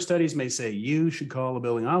reserve studies may say you should call a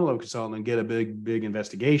building envelope consultant and get a big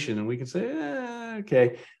investigation. And we can say,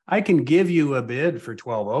 okay, I can give you a bid for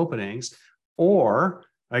 12 openings, or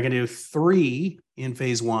I can do 3 in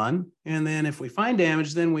phase 1. And then if we find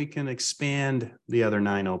damage, then we can expand the other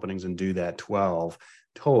 9 openings and do that 12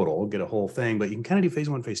 total, get a whole thing. But you can kind of do phase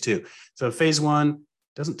 1, phase 2. So if phase 1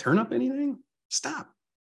 doesn't turn up anything, stop.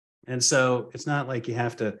 And so it's not like you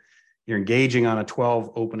have to, you're engaging on a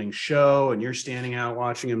 12 opening show and you're standing out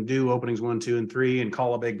watching them do openings 1, 2, and 3 and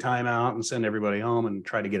call a big timeout and send everybody home and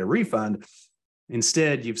try to get a refund.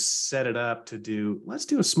 Instead, you've set it up to do, let's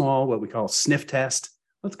do a small, what we call sniff test.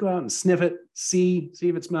 Let's go out and sniff it, see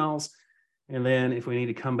if it smells. And then if we need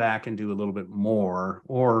to come back and do a little bit more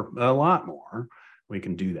or a lot more, we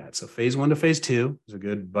can do that. So phase 1 to phase 2 is a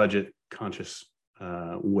good budget conscious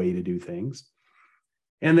way to do things.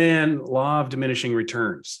 And then law of diminishing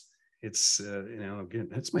returns. It's, again,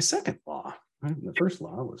 that's my second law. Right? The first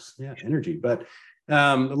law was, energy. But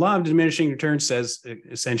the law of diminishing returns says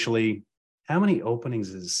essentially how many openings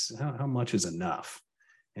is, how much is enough?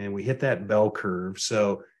 And we hit that bell curve.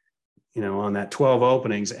 So, on that 12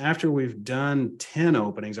 openings, after we've done 10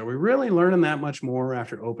 openings, are we really learning that much more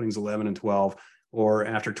after openings 11 and 12? Or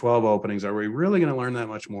after 12 openings, are we really going to learn that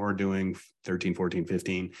much more doing 13, 14,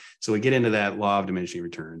 15? So we get into that law of diminishing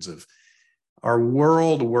returns of our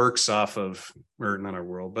world works off of, or not our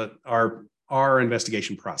world, but our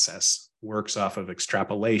investigation process works off of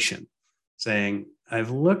extrapolation, saying,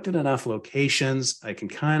 I've looked at enough locations. I can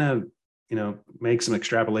kind of, make some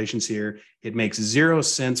extrapolations here. It makes 0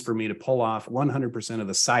 sense for me to pull off 100% of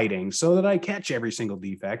the sighting so that I catch every single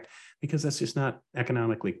defect, because that's just not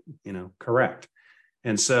economically, correct.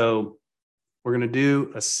 And so we're going to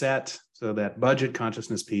do a set. So that budget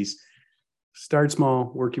consciousness piece, start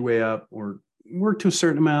small, work your way up, or work to a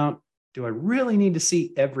certain amount. Do I really need to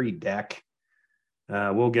see every deck?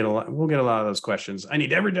 We'll get a lot of those questions. I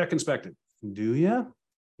need every deck inspected. Do you?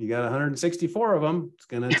 You got 164 of them. It's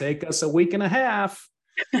going to take us a week and a half.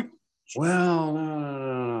 Well,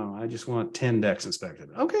 no. I just want 10 decks inspected.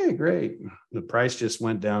 Okay, great. The price just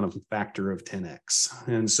went down a factor of 10x.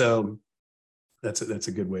 And so that's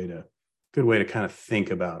a good way to kind of think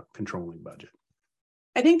about controlling budget.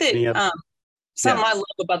 I think that something I love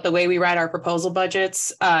about the way we write our proposal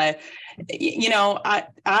budgets. I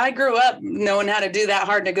grew up knowing how to do that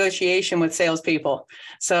hard negotiation with salespeople.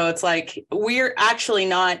 So it's like, we're actually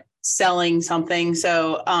not selling something.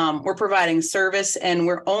 So we're providing service, and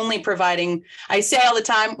we're only providing, I say all the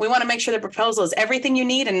time, we want to make sure the proposal is everything you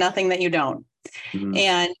need and nothing that you don't. Mm-hmm.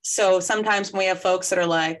 And so sometimes when we have folks that are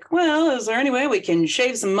like, well, is there any way we can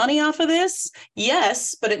shave some money off of this?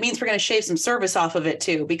 Yes, but it means we're going to shave some service off of it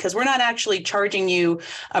too, because we're not actually charging you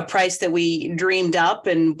a price that we dreamed up.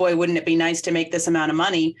 And boy, wouldn't it be nice to make this amount of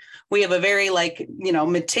money? We have a very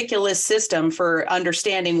meticulous system for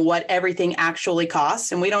understanding what everything actually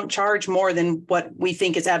costs. And we don't charge more than what we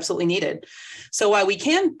think is absolutely needed. So while we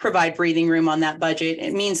can provide breathing room on that budget,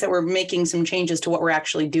 it means that we're making some changes to what we're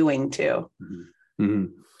actually doing too. Mm-hmm. Mm-hmm.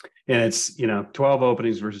 And it's, 12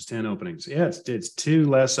 openings versus 10 openings. Yes, it's 2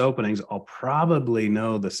 less openings. I'll probably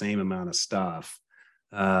know the same amount of stuff,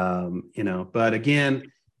 but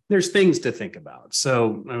again, there's things to think about.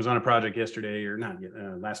 So I was on a project yesterday, or not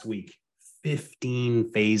last week,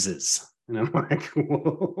 15 phases. And I'm like,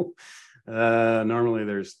 whoa. Normally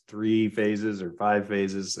there's 3 phases or 5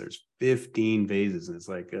 phases. There's 15 phases. And it's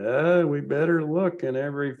like, we better look in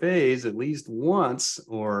every phase at least once,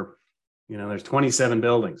 or, there's 27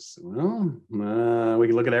 buildings. Well, we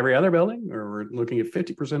can look at every other building, or we're looking at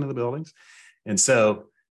 50% of the buildings. And so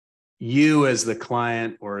you as the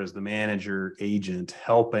client or as the manager agent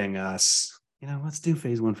helping us, let's do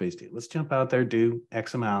phase 1, phase 2. Let's jump out there, do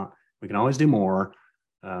X amount. We can always do more.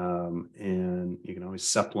 And you can always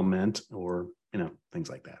supplement, or, things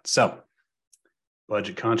like that. So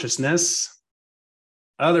budget consciousness,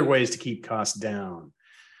 other ways to keep costs down.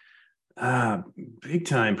 Big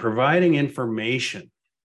time, providing information.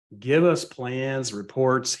 Give us plans,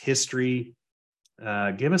 reports, history.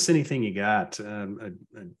 Give us anything you got. I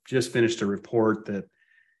just finished a report that,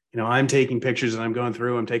 I'm taking pictures and I'm going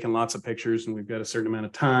through, I'm taking lots of pictures, and we've got a certain amount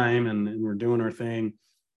of time, and we're doing our thing,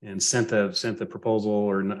 and sent the proposal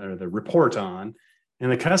or the report on.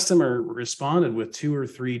 And the customer responded with 2 or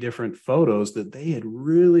 3 different photos that they had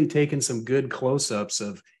really taken some good close-ups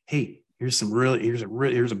of, hey, here's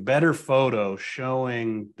a better photo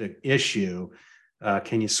showing the issue.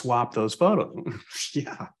 Can you swap those photos?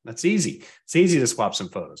 Yeah, that's easy. It's easy to swap some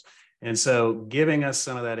photos. And so giving us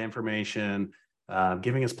some of that information,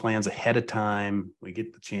 giving us plans ahead of time, we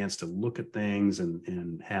get the chance to look at things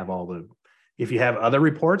and have all the, if you have other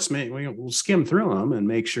reports, we'll skim through them and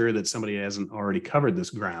make sure that somebody hasn't already covered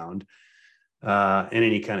this ground, and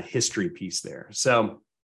any kind of history piece there. So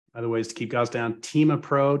other ways to keep costs down, team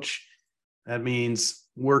approach. That means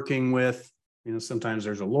working with, sometimes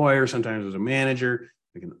there's a lawyer, sometimes there's a manager.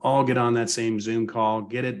 We can all get on that same Zoom call,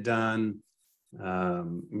 get it done.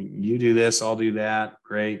 You do this, I'll do that.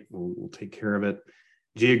 Great. We'll take care of it.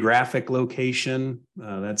 Geographic location,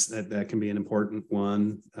 that can be an important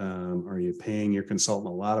one. Are you paying your consultant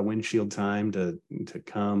a lot of windshield time to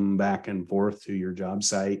come back and forth to your job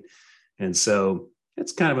site? And so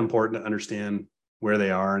it's kind of important to understand where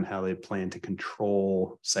they are and how they plan to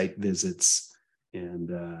control site visits and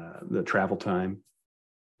the travel time.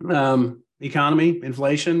 Economy,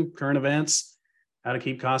 inflation, current events, how to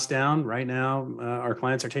keep costs down. Right now, our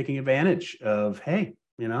clients are taking advantage of, hey,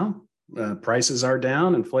 prices are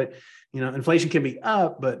down. Inflation can be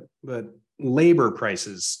up, but labor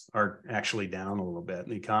prices are actually down a little bit.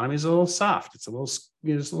 The economy is a little soft. It's a little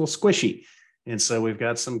squishy. And so we've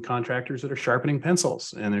got some contractors that are sharpening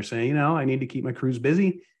pencils, and they're saying, I need to keep my crews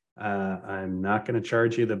busy. I'm not going to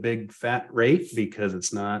charge you the big fat rate because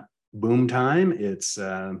it's not boom time. It's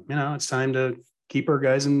it's time to keep our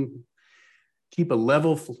guys and keep a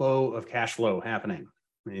level flow of cash flow happening.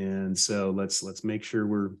 And so let's make sure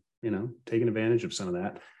we're taking advantage of some of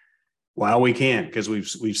that while we can, because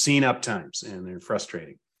we've seen up times and they're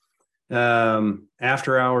frustrating.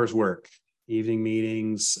 After hours work, evening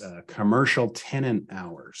meetings, commercial tenant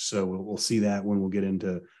hours. So we'll see that when we'll get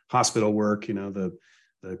into hospital work.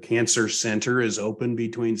 The cancer center is open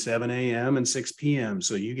between 7 a.m. and 6 p.m.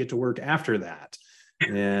 So you get to work after that.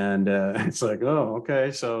 And it's like, oh,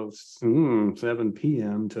 okay. So 7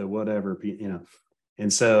 p.m. to whatever,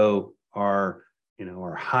 And so our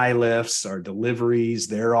high lifts, our deliveries,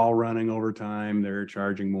 they're all running overtime. They're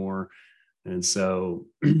charging more. And so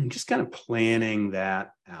just kind of planning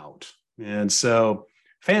that out. And so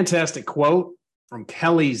fantastic quote from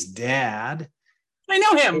Kelli's dad. I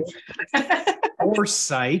know him.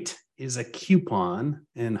 Foresight is a coupon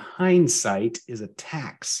and hindsight is a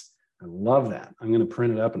tax. I love that. I'm going to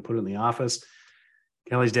print it up and put it in the office.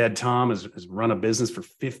 Kelli's dad, Tom, has run a business for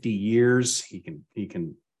 50 years. He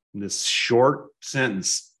can, this short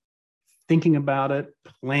sentence, thinking about it,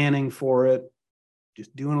 planning for it,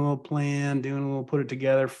 just doing a little plan, put it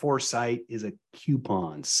together. Foresight is a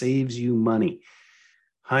coupon, saves you money.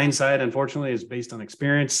 Hindsight, unfortunately, is based on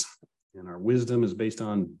experience, and our wisdom is based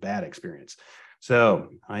on bad experience. So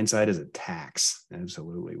hindsight is a tax.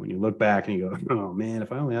 Absolutely. When you look back and you go, oh man,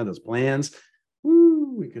 if I only had those plans,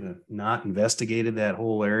 we could have not investigated that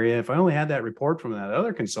whole area. If I only had that report from that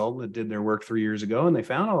other consultant that did their work 3 years ago and they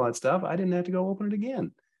found all that stuff, I didn't have to go open it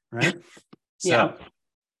again. Right. So yeah.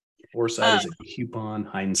 Foresight is a coupon,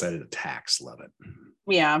 hindsight is a tax. Love it.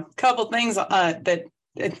 Yeah. A couple things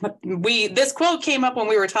this quote came up when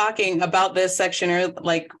we were talking about this section, or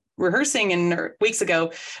like rehearsing weeks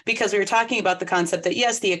ago, because we were talking about the concept that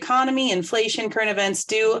yes, the economy, inflation, current events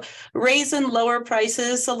do raise and lower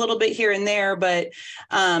prices a little bit here and there. But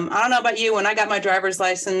I don't know about you. When I got my driver's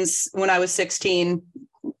license when I was 16,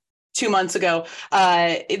 2 months ago,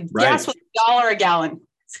 gas was $1 a gallon.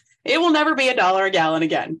 It will never be $1 a gallon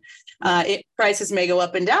again. Prices may go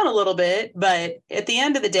up and down a little bit, but at the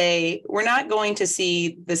end of the day, we're not going to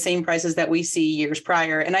see the same prices that we see years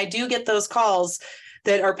prior. And I do get those calls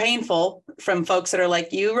that are painful from folks that are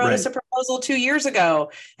like, you wrote us a proposal 2 years ago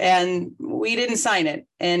and we didn't sign it.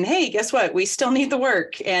 And hey, guess what? We still need the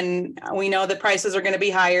work. And we know that prices are going to be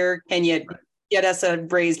higher. Can you get us a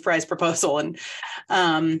raised price proposal? And,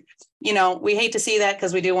 we hate to see that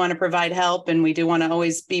because we do want to provide help and we do want to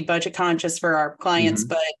always be budget conscious for our clients,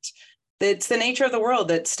 but it's the nature of the world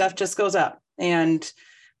that stuff just goes up, and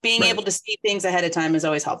being able to see things ahead of time is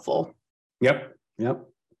always helpful. Yep.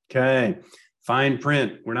 Okay. Fine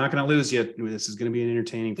print. We're not going to lose you. This is going to be an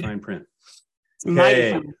entertaining fine print.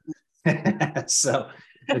 Okay. So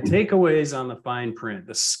the takeaways on the fine print,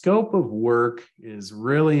 the scope of work is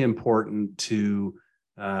really important to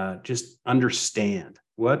just understand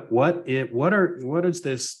what is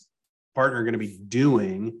this partner going to be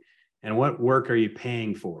doing and what work are you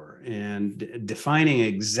paying for, and defining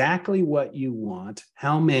exactly what you want,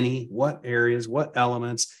 how many, what areas, what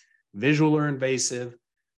elements, visual or invasive,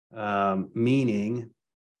 meaning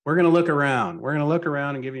we're going to look around. We're going to look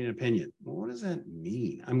around and give you an opinion. Well, what does that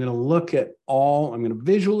mean? I'm going to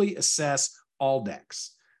visually assess all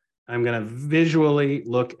decks. I'm going to visually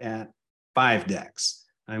look at 5 decks.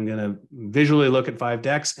 I'm going to visually look at 5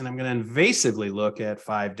 decks, and I'm going to invasively look at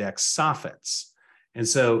 5 deck soffits. And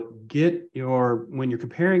so when you're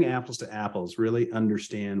comparing apples to apples, really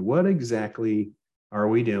understand what exactly are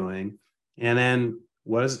we doing. And then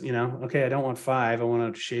what is, okay, I don't want 5. I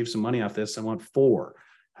want to shave some money off this. I want 4.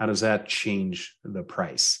 How does that change the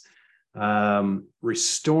price?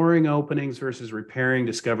 Restoring openings versus repairing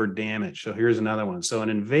discovered damage. So here's another one. So in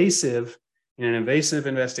an invasive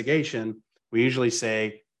investigation, we usually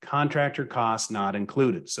say contractor costs not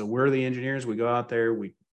included. So we're the engineers. We go out there,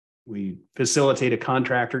 we facilitate a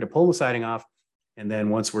contractor to pull the siding off, And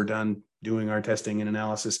then once we're done doing our testing and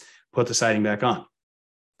analysis, put the siding back on.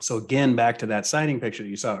 So again, back to that siding picture that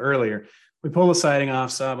you saw earlier, we pull the siding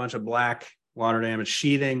off, saw a bunch of black water damage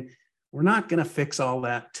sheathing. We're not going to fix all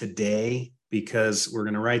that today because we're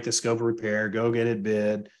going to write the scope of repair, go get it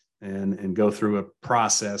bid, and go through a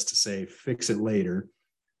process to say, fix it later.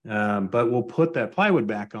 But we'll put that plywood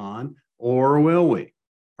back on, or will we?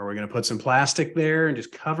 Are we going to put some plastic there and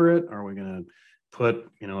just cover it? Are we going to put,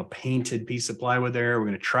 a painted piece of plywood there? We're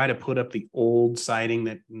going to try to put up the old siding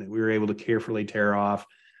that we were able to carefully tear off,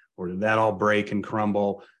 or did that all break and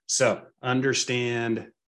crumble? So understand,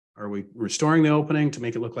 are we restoring the opening to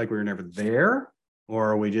make it look like we were never there? Or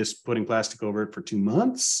are we just putting plastic over it for 2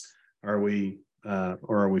 months? Or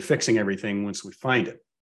are we fixing everything once we find it?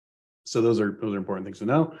 So those are important things to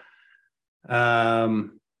know.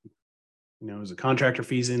 Is the contractor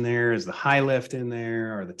fees in there? Is the high lift in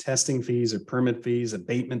there? Are the testing fees or permit fees,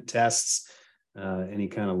 abatement tests, any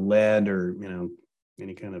kind of lead or,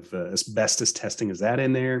 any kind of asbestos testing, is that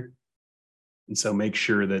in there? And so make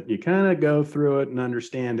sure that you kind of go through it and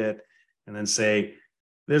understand it, and then say,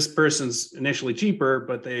 this person's initially cheaper,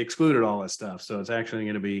 but they excluded all this stuff. So it's actually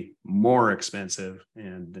going to be more expensive,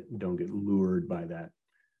 and don't get lured by that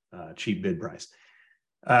cheap bid price.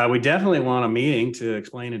 We definitely want a meeting to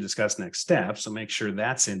explain and discuss next steps. So make sure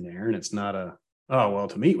that's in there, and it's not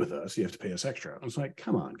to meet with us, you have to pay us extra. It's like,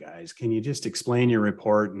 come on, guys, can you just explain your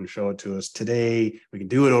report and show it to us today? We can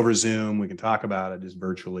do it over Zoom. We can talk about it just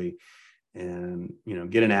virtually, and,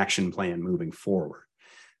 get an action plan moving forward.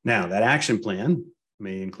 Now, that action plan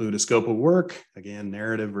may include a scope of work, again,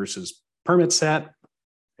 narrative versus permit set.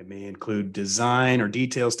 It may include design or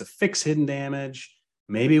details to fix hidden damage.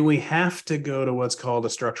 Maybe we have to go to what's called a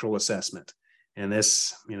structural assessment. And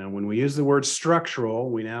this, when we use the word structural,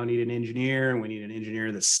 we now need an engineer, and we need an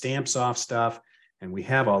engineer that stamps off stuff, and we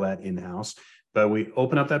have all that in-house. But we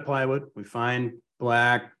open up that plywood, we find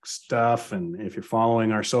black stuff, and if you're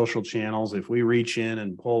following our social channels, if we reach in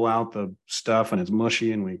and pull out the stuff and it's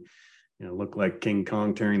mushy and we look like King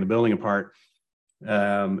Kong tearing the building apart,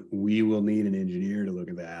 we will need an engineer to look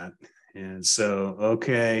at that. And so,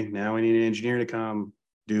 okay, now we need an engineer to come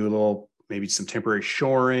do maybe some temporary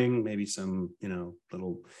shoring, maybe some,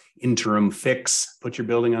 little interim fix, put your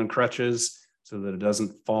building on crutches so that it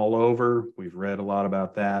doesn't fall over. We've read a lot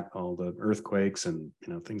about that, all the earthquakes and,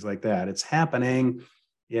 things like that. It's happening,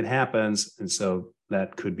 it happens. And so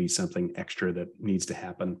that could be something extra that needs to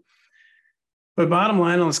happen. But bottom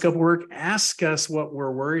line on the scope of work, ask us what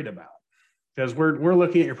we're worried about. Because we're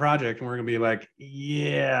looking at your project and we're going to be like,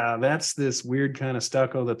 yeah, that's this weird kind of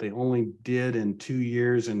stucco that they only did in 2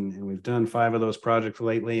 years. And we've done 5 of those projects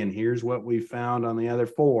lately. And here's what we found on the other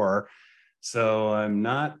 4. So I'm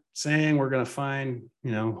not saying we're going to find,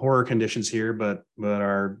 horror conditions here, but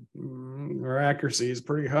our accuracy is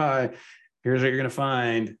pretty high. Here's what you're going to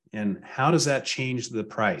find. And how does that change the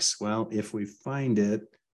price? Well, if we find it,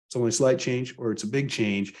 it's only a slight change or it's a big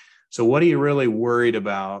change. So what are you really worried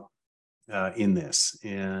about in this?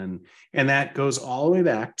 And that goes all the way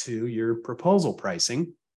back to your proposal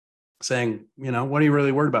pricing, saying, what are you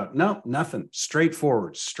really worried about? No, nothing.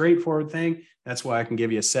 Straightforward thing. That's why I can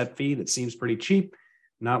give you a set fee that seems pretty cheap.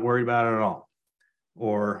 Not worried about it at all.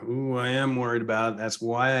 Or, I am worried about it. That's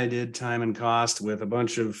why I did time and cost with a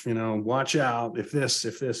bunch of, watch out if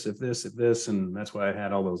this. And that's why I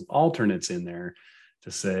had all those alternates in there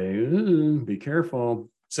to say, be careful.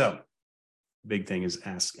 So big thing is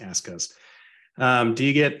ask us. Do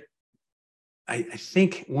you get, I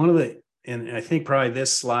think and I think probably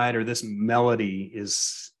this slide or this melody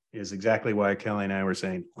is exactly why Kelly and I were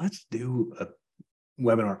saying, let's do a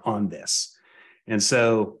webinar on this. And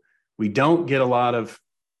so we don't get a lot of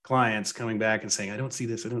clients coming back and saying, I don't see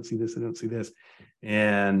this.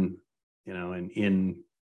 And, and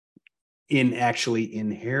in actually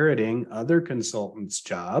inheriting other consultants'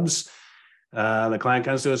 jobs, the client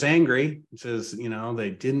comes to us angry and says, they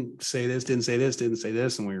didn't say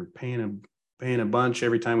this, and we were paying a bunch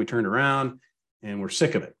every time we turned around, and we're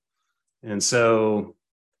sick of it. And so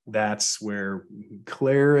that's where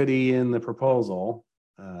clarity in the proposal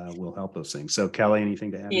will help those things. So Kelly,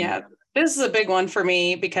 anything to add? Yeah, this is a big one for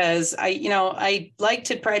me because I like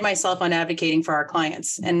to pride myself on advocating for our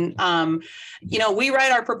clients. And, we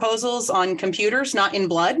write our proposals on computers, not in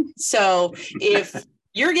blood. So if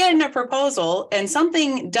you're getting a proposal and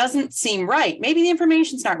something doesn't seem right, maybe the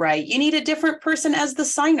information's not right, you need a different person as the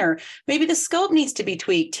signer, maybe the scope needs to be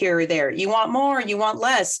tweaked here or there, you want more, you want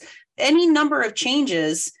less, any number of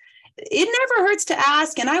changes, it never hurts to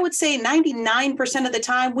ask. And I would say 99% of the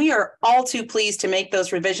time, we are all too pleased to make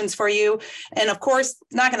those revisions for you. And of course,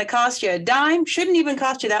 it's not going to cost you a dime, shouldn't even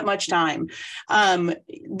cost you that much time.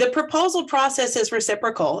 The proposal process is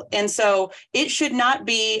reciprocal. And so it should not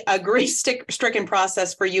be a grief-stricken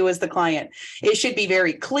process for you as the client. It should be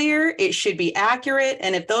very clear. It should be accurate.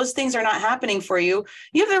 And if those things are not happening for you,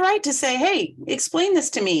 you have the right to say, hey, explain this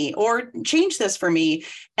to me or change this for me.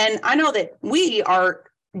 And I know that we are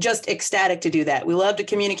just ecstatic to do that. We love to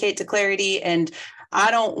communicate to clarity. And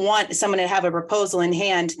I don't want someone to have a proposal in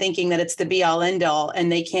hand thinking that it's the be all end all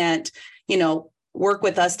and they can't, work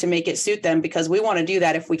with us to make it suit them, because we want to do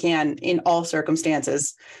that if we can in all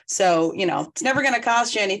circumstances. So, it's never going to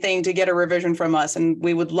cost you anything to get a revision from us. And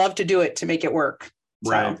we would love to do it to make it work.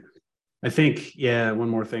 Right. So. I think, one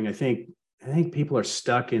more thing. I think people are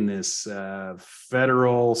stuck in this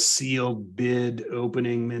federal sealed bid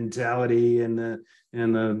opening mentality and the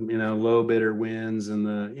low bidder wins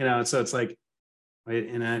and so it's like,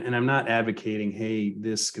 and I'm not advocating, hey,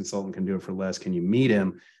 this consultant can do it for less. Can you meet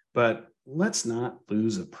him? But let's not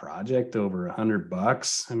lose a project over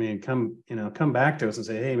 $100. I mean, come back to us and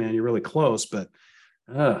say, hey man, you're really close, but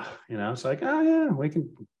it's like, oh yeah, we can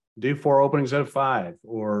do 4 openings out of 5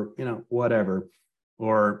 or, whatever,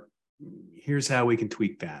 or here's how we can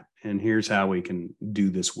tweak that. And here's how we can do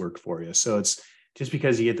this work for you. So it's just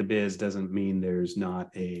because you get the biz doesn't mean there's not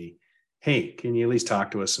a, hey, can you at least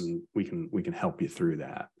talk to us and we can help you through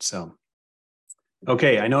that. So,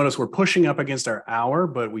 okay. I notice we're pushing up against our hour,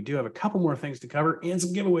 but we do have a couple more things to cover and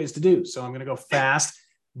some giveaways to do. So I'm going to go fast,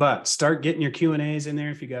 but start getting your Q&As in there.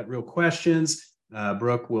 If you got real questions,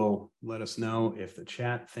 Brooke will let us know if the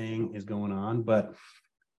chat thing is going on, but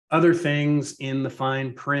other things in the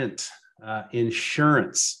fine print,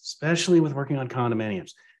 insurance, especially with working on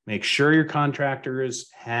condominiums. Make sure your contractor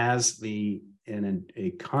has a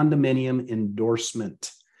condominium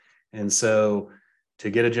endorsement. And so to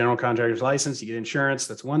get a general contractor's license, you get insurance.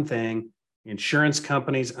 That's one thing. Insurance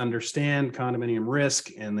companies understand condominium risk,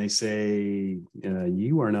 and they say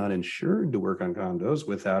you are not insured to work on condos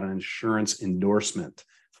without an insurance endorsement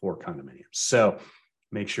for condominiums. So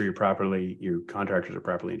make sure your contractors are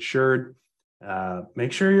properly insured.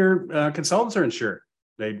 Make sure your consultants are insured.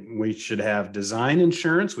 We should have design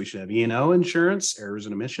insurance. We should have E&O insurance, errors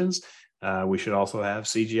and omissions. We should also have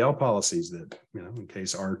CGL policies that, in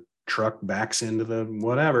case our truck backs into the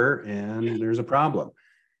whatever and there's a problem.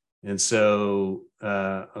 And so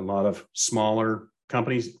a lot of smaller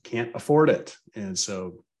companies can't afford it. And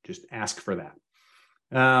so just ask for that.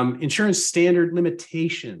 Insurance standard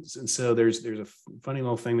limitations. And so there's a funny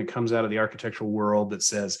little thing that comes out of the architectural world that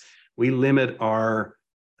says we limit our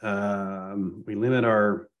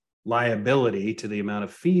liability to the amount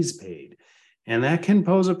of fees paid. And that can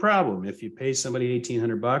pose a problem. If you pay somebody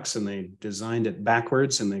 $1,800 and they designed it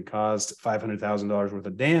backwards and they caused $500,000 worth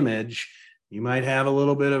of damage, you might have a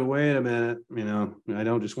little bit of, wait a minute, I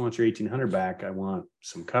don't just want your $1,800 back. I want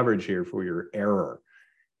some coverage here for your error.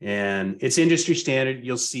 And it's industry standard.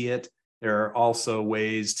 You'll see it. There are also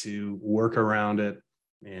ways to work around it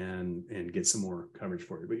and get some more coverage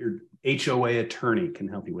for you. But your HOA attorney can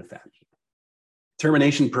help you with that.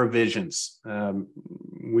 Termination provisions.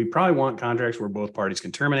 We probably want contracts where both parties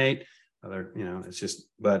can terminate.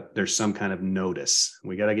 But there's some kind of notice.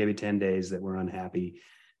 We got to give you 10 days that we're unhappy.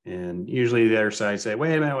 And usually the other side say,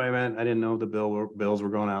 wait a minute. I didn't know the bills were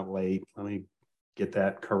going out late. Let me get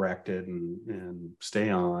that corrected and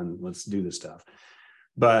stay on. Let's do this stuff.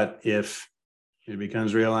 But if it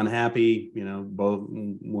becomes real unhappy,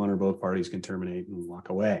 one or both parties can terminate and walk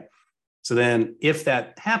away. So then if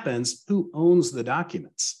that happens, who owns the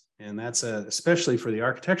documents? And that's especially for the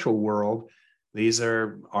architectural world. These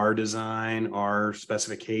are our design, our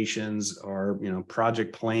specifications, our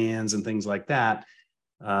project plans and things like that.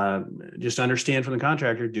 Just understand from the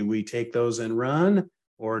contractor, do we take those and run,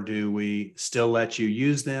 or do we still let you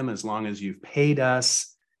use them as long as you've paid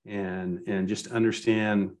us? And just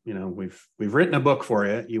understand, we've written a book for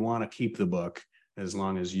you. You want to keep the book as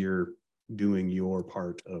long as you're doing your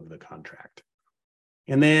part of the contract.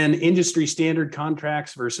 And then industry standard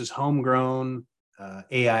contracts versus homegrown.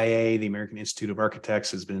 AIA, the American Institute of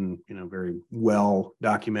Architects, has been very well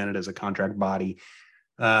documented as a contract body.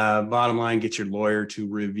 Bottom line, get your lawyer to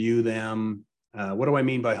review them. What do I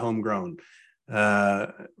mean by homegrown?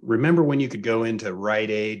 Remember when you could go into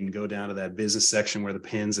Rite Aid and go down to that business section where the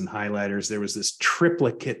pens and highlighters, there was this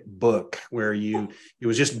triplicate book where it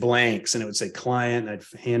was just blanks and it would say client, and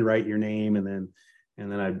I'd handwrite your name and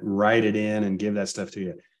then I'd write it in and give that stuff to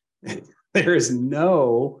you. There is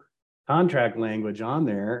no contract language on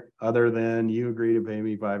there other than you agree to pay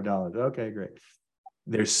me $5. Okay, great.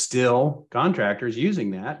 there's still contractors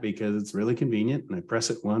using that because it's really convenient. And I press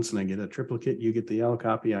it once and I get a triplicate. You get the yellow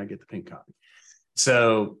copy, I get the pink copy.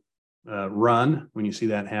 So run when you see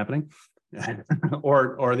that happening.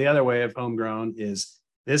 or the other way of homegrown is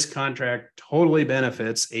this contract totally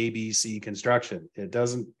benefits ABC Construction.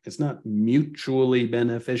 It's not mutually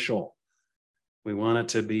beneficial. We want it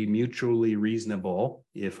to be mutually reasonable.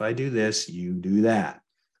 If I do this, you do that.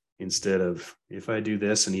 Instead of, if I do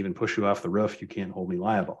this and even push you off the roof, you can't hold me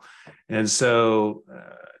liable. And so,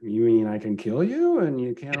 you mean I can kill you and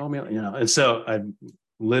you can't hold me, and so I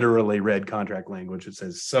literally read contract language. It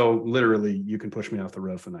says, so literally you can push me off the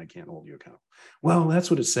roof and I can't hold you accountable. Well,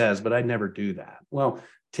 that's what it says, but I'd never do that. Well,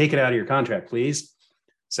 take it out of your contract, please.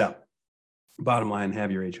 So bottom line,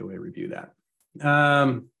 have your HOA review that.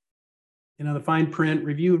 The fine print,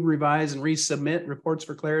 review, revise, and resubmit reports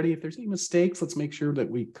for clarity. If there's any mistakes, let's make sure that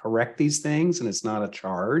we correct these things, and it's not a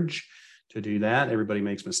charge to do that. Everybody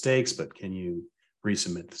makes mistakes, but can you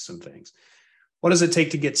resubmit some things? What does it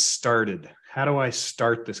take to get started? How do I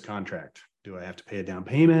start this contract? Do I have to pay a down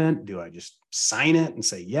payment? Do I just sign it and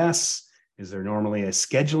say yes? Is there normally a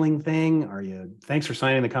scheduling thing? Thanks for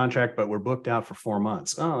signing the contract, but we're booked out for 4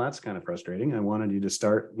 months. Oh, that's kind of frustrating. I wanted you to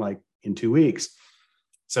start like in 2 weeks.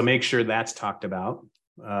 So make sure that's talked about.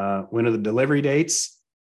 When are the delivery dates?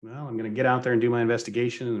 Well, I'm going to get out there and do my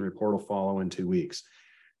investigation and the report will follow in 2 weeks.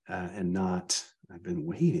 I've been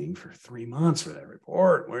waiting for 3 months for that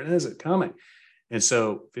report. When is it coming? And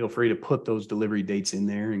so feel free to put those delivery dates in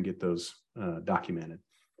there and get those documented.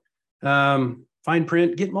 Fine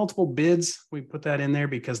print, get multiple bids. We put that in there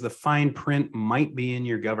because the fine print might be in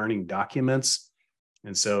your governing documents.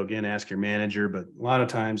 And so again, ask your manager, but a lot of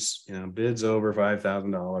times, bids over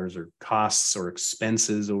 $5,000 or costs or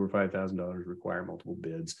expenses over $5,000 require multiple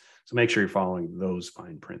bids. So make sure you're following those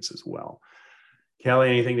fine prints as well. Kelly,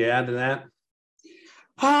 anything to add to that?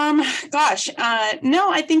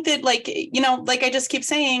 No, I think that like I just keep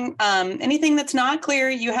saying, anything that's not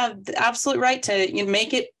clear, you have the absolute right to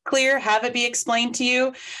make it clear, have it be explained to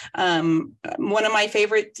you. One of my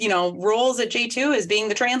favorite, roles at J2 is being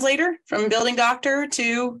the translator from building doctor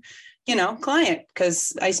to, client,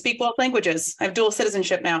 because I speak both languages. I have dual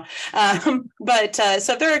citizenship now. So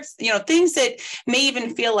if there are, things that may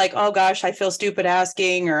even feel like, oh gosh, I feel stupid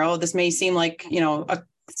asking, or, oh, this may seem like,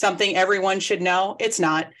 something everyone should know. It's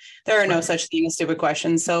not. There are no such thing as stupid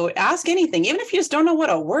questions. So ask anything, even if you just don't know what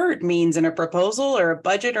a word means in a proposal or a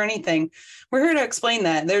budget or anything. We're here to explain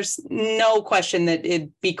that. There's no question that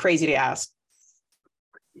it'd be crazy to ask.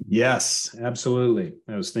 Yes, absolutely.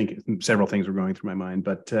 I was thinking several things were going through my mind,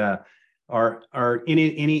 but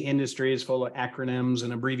any industry is full of acronyms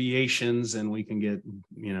and abbreviations, and we can get,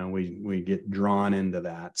 we get drawn into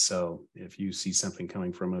that. So if you see something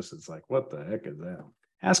coming from us, it's like, what the heck is that?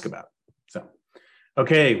 Ask about it. So,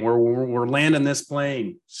 okay, we're landing this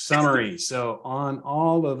plane. Summary. So on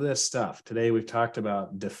all of this stuff today, we've talked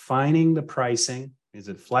about defining the pricing. Is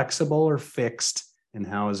it flexible or fixed? And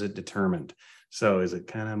how is it determined? So is it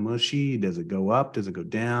kind of mushy? Does it go up? Does it go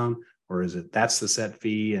down? Or is it that's the set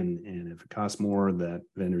fee? And if it costs more, that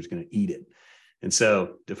vendor's going to eat it. And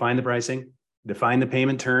so define the pricing, define the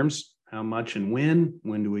payment terms. How much and when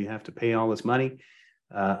do we have to pay all this money?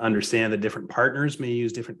 Understand that different partners may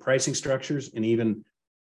use different pricing structures, and even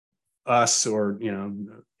us or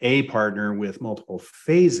a partner with multiple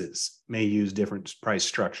phases may use different price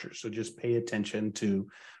structures. So just pay attention to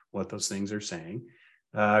what those things are saying.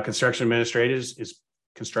 Construction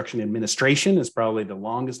administration is probably the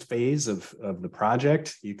longest phase of the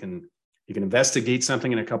project. You can investigate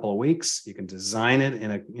something in a couple of weeks. You can design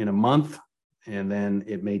it in a month, and then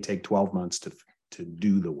it may take 12 months to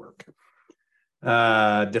do the work.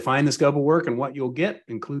 Define the scope of work and what you'll get,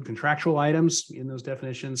 include contractual items in those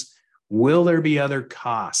definitions. Will there be other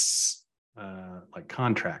costs like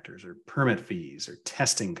contractors or permit fees or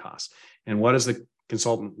testing costs? And what is the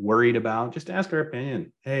consultant worried about? Just ask their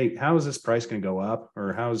opinion. Hey, how is this price going to go up? Or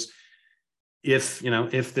if you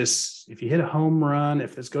hit a home run,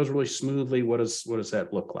 if this goes really smoothly, what does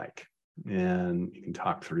that look like? And you can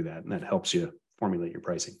talk through that, and that helps you formulate your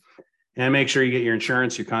pricing. And make sure you get your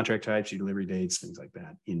insurance, your contract types, your delivery dates, things like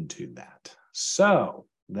that into that. So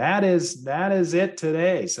that is it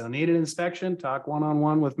today. So needed inspection, talk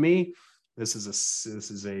one-on-one with me. This is a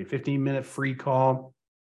 15-minute free call.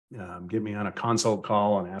 Get me on a consult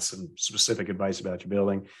call and ask some specific advice about your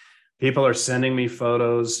building. People are sending me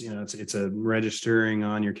photos. It's a registering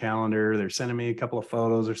on your calendar. They're sending me a couple of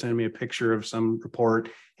photos. They're sending me a picture of some report.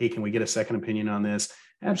 Hey, can we get a second opinion on this?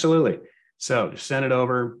 Absolutely. So just send it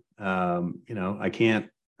over. I can't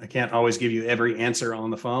always give you every answer on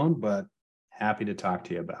the phone, but happy to talk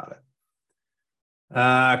to you about it.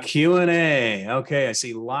 Q&A. Okay, I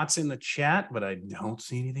see lots in the chat, but I don't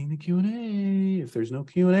see anything in the Q&A. If there's no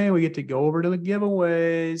Q&A, we get to go over to the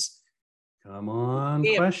giveaways. Come on,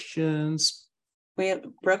 questions.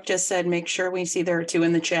 Brooke just said, make sure we see there are 2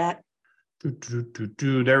 in the chat.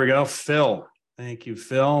 There we go. Phil. Thank you,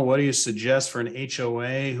 Phil. What do you suggest for an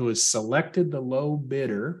HOA who has selected the low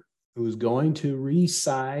bidder who is going to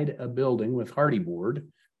re-side a building with hardy board,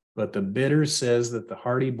 but the bidder says that the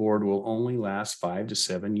hardy board will only last 5 to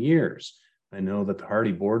 7 years? I know that the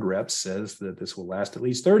hardy board rep says that this will last at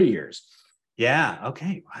least 30 years. Yeah.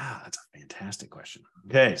 Okay. Wow. That's a fantastic question.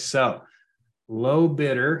 Okay. So low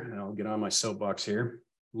bidder, and I'll get on my soapbox here.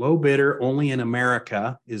 Low bidder only in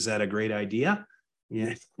America. Is that a great idea?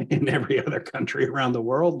 Yeah. In every other country around the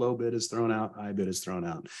world, low bid is thrown out, high bid is thrown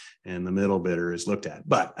out, and the middle bidder is looked at.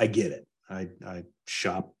 But I get it. I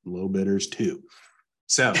shop low bidders too.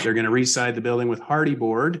 So they're going to reside the building with hardy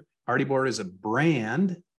board. Hardy board is a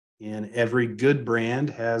brand, and every good brand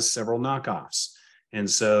has several knockoffs. And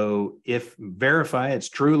so if verify it's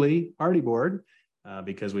truly hardy board,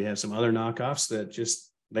 because we have some other knockoffs that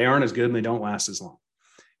they aren't as good and they don't last as long.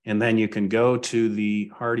 And then you can go to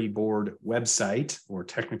the hardy board website or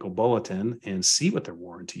technical bulletin and see what their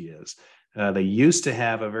warranty is. They used to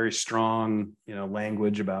have a very strong,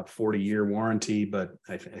 language about 40-year warranty, but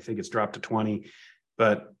I think it's dropped to 20.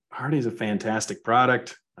 But hardy is a fantastic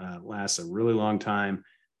product, lasts a really long time.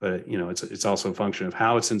 But it's also a function of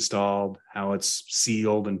how it's installed, how it's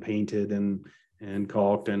sealed and painted and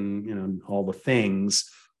caulked, and all the things.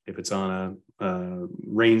 If it's on a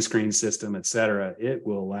rain screen system, et cetera, it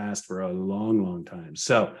will last for a long, long time.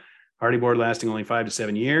 So hardy board lasting only 5 to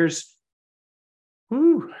 7 years.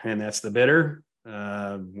 Woo, and that's the bidder. He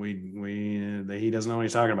doesn't know what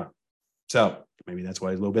he's talking about. So maybe that's why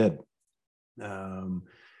he's low bid.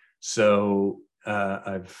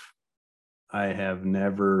 I have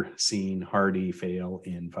never seen hardy fail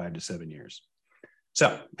in 5 to 7 years.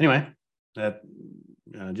 So anyway, that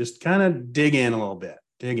just kind of dig in a little bit.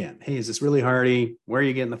 Dig in. Hey, is this really hardy? Where are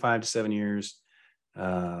you getting the 5 to 7 years?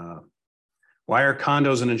 Why are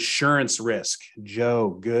condos an insurance risk?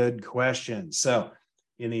 Joe, good question. So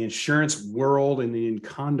in the insurance world, in the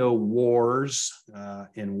condo wars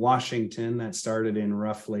in Washington, that started in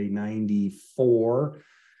roughly 94,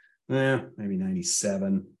 maybe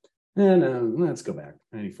 97. And let's go back.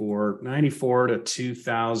 94 to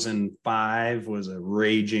 2005 was a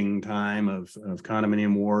raging time of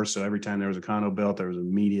condominium war. So every time there was a condo built, there was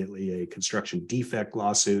immediately a construction defect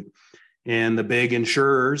lawsuit. And the big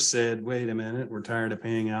insurers said, wait a minute, we're tired of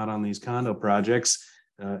paying out on these condo projects.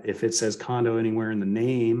 If it says condo anywhere in the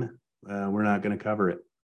name, we're not going to cover it.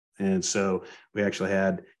 And so we actually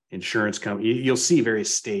had insurance companies. You'll see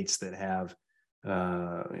various states that have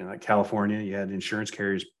like California, you had insurance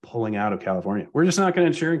carriers pulling out of California. We're just not going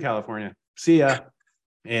to insure in California. See ya.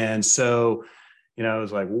 And so, it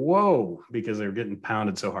was like, whoa, because they were getting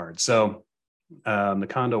pounded so hard. So the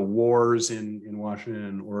condo wars in Washington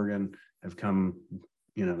and Oregon have come,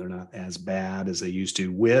 they're not as bad as they used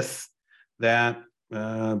to with that,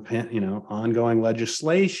 ongoing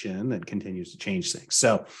legislation that continues to change things.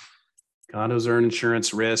 So condos are an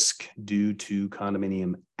insurance risk due to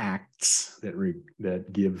condominium acts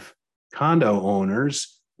that give condo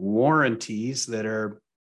owners warranties that are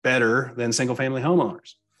better than single family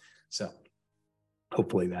homeowners. So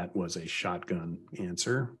hopefully that was a shotgun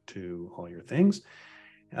answer to all your things.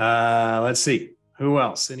 Let's see. Who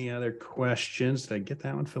else? Any other questions? Did I get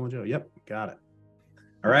that one, Phil and Joe? Yep, got it.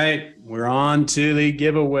 All right, we're on to the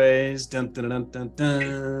giveaways. Dun, dun, dun, dun,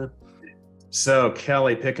 dun. So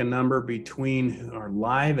Kelli, pick a number between our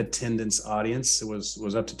live attendance audience. It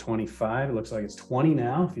was up to 25. It looks like it's 20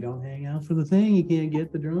 now. If you don't hang out for the thing, you can't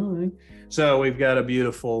get the drawing. So we've got a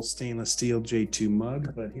beautiful stainless steel J2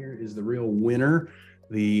 mug, but here is the real winner.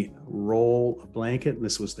 The roll blanket.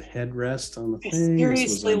 This was the headrest on the thing. I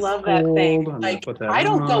seriously love that thing. Like, I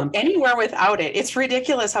don't go anywhere without it. It's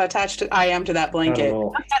ridiculous how attached I am to that blanket.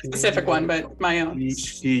 Not that specific one, but my own. You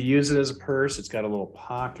use it as a purse. It's got a little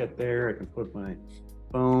pocket there. I can put my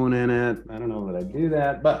phone in it. I don't know that I do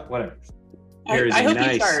that, but whatever. I hope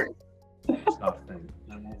you start. Soft thing.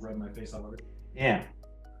 I won't rub my face all over it. Yeah.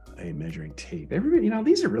 A measuring tape. Everybody,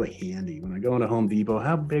 these are really handy. When I go into Home Depot,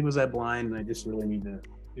 how big was that blind? And I just really need to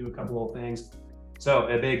do a couple little things. So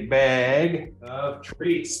a big bag of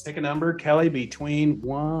treats. Pick a number, Kelli, between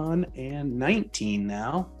 1 and 19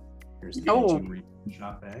 now. Here's the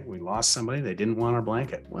shop bag. We lost somebody. They didn't want our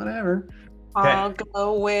blanket. Whatever. Okay. I'll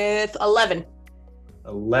go with 11.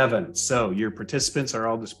 11. So your participants are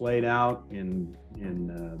all displayed out in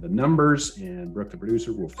the numbers, and Brooke, the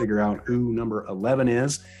producer, will figure out who number 11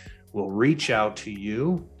 is. will reach out to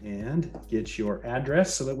you and get your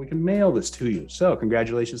address so that we can mail this to you. So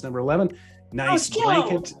congratulations, number 11. Nice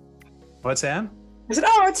blanket. What's that? I said,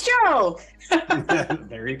 oh, it's Joe.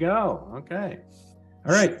 There you go. Okay.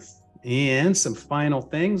 All right. And some final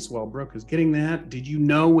things while Brooke is getting that. Did you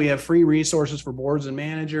know we have free resources for boards and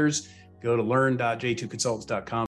managers? Go to learn.j2consultants.com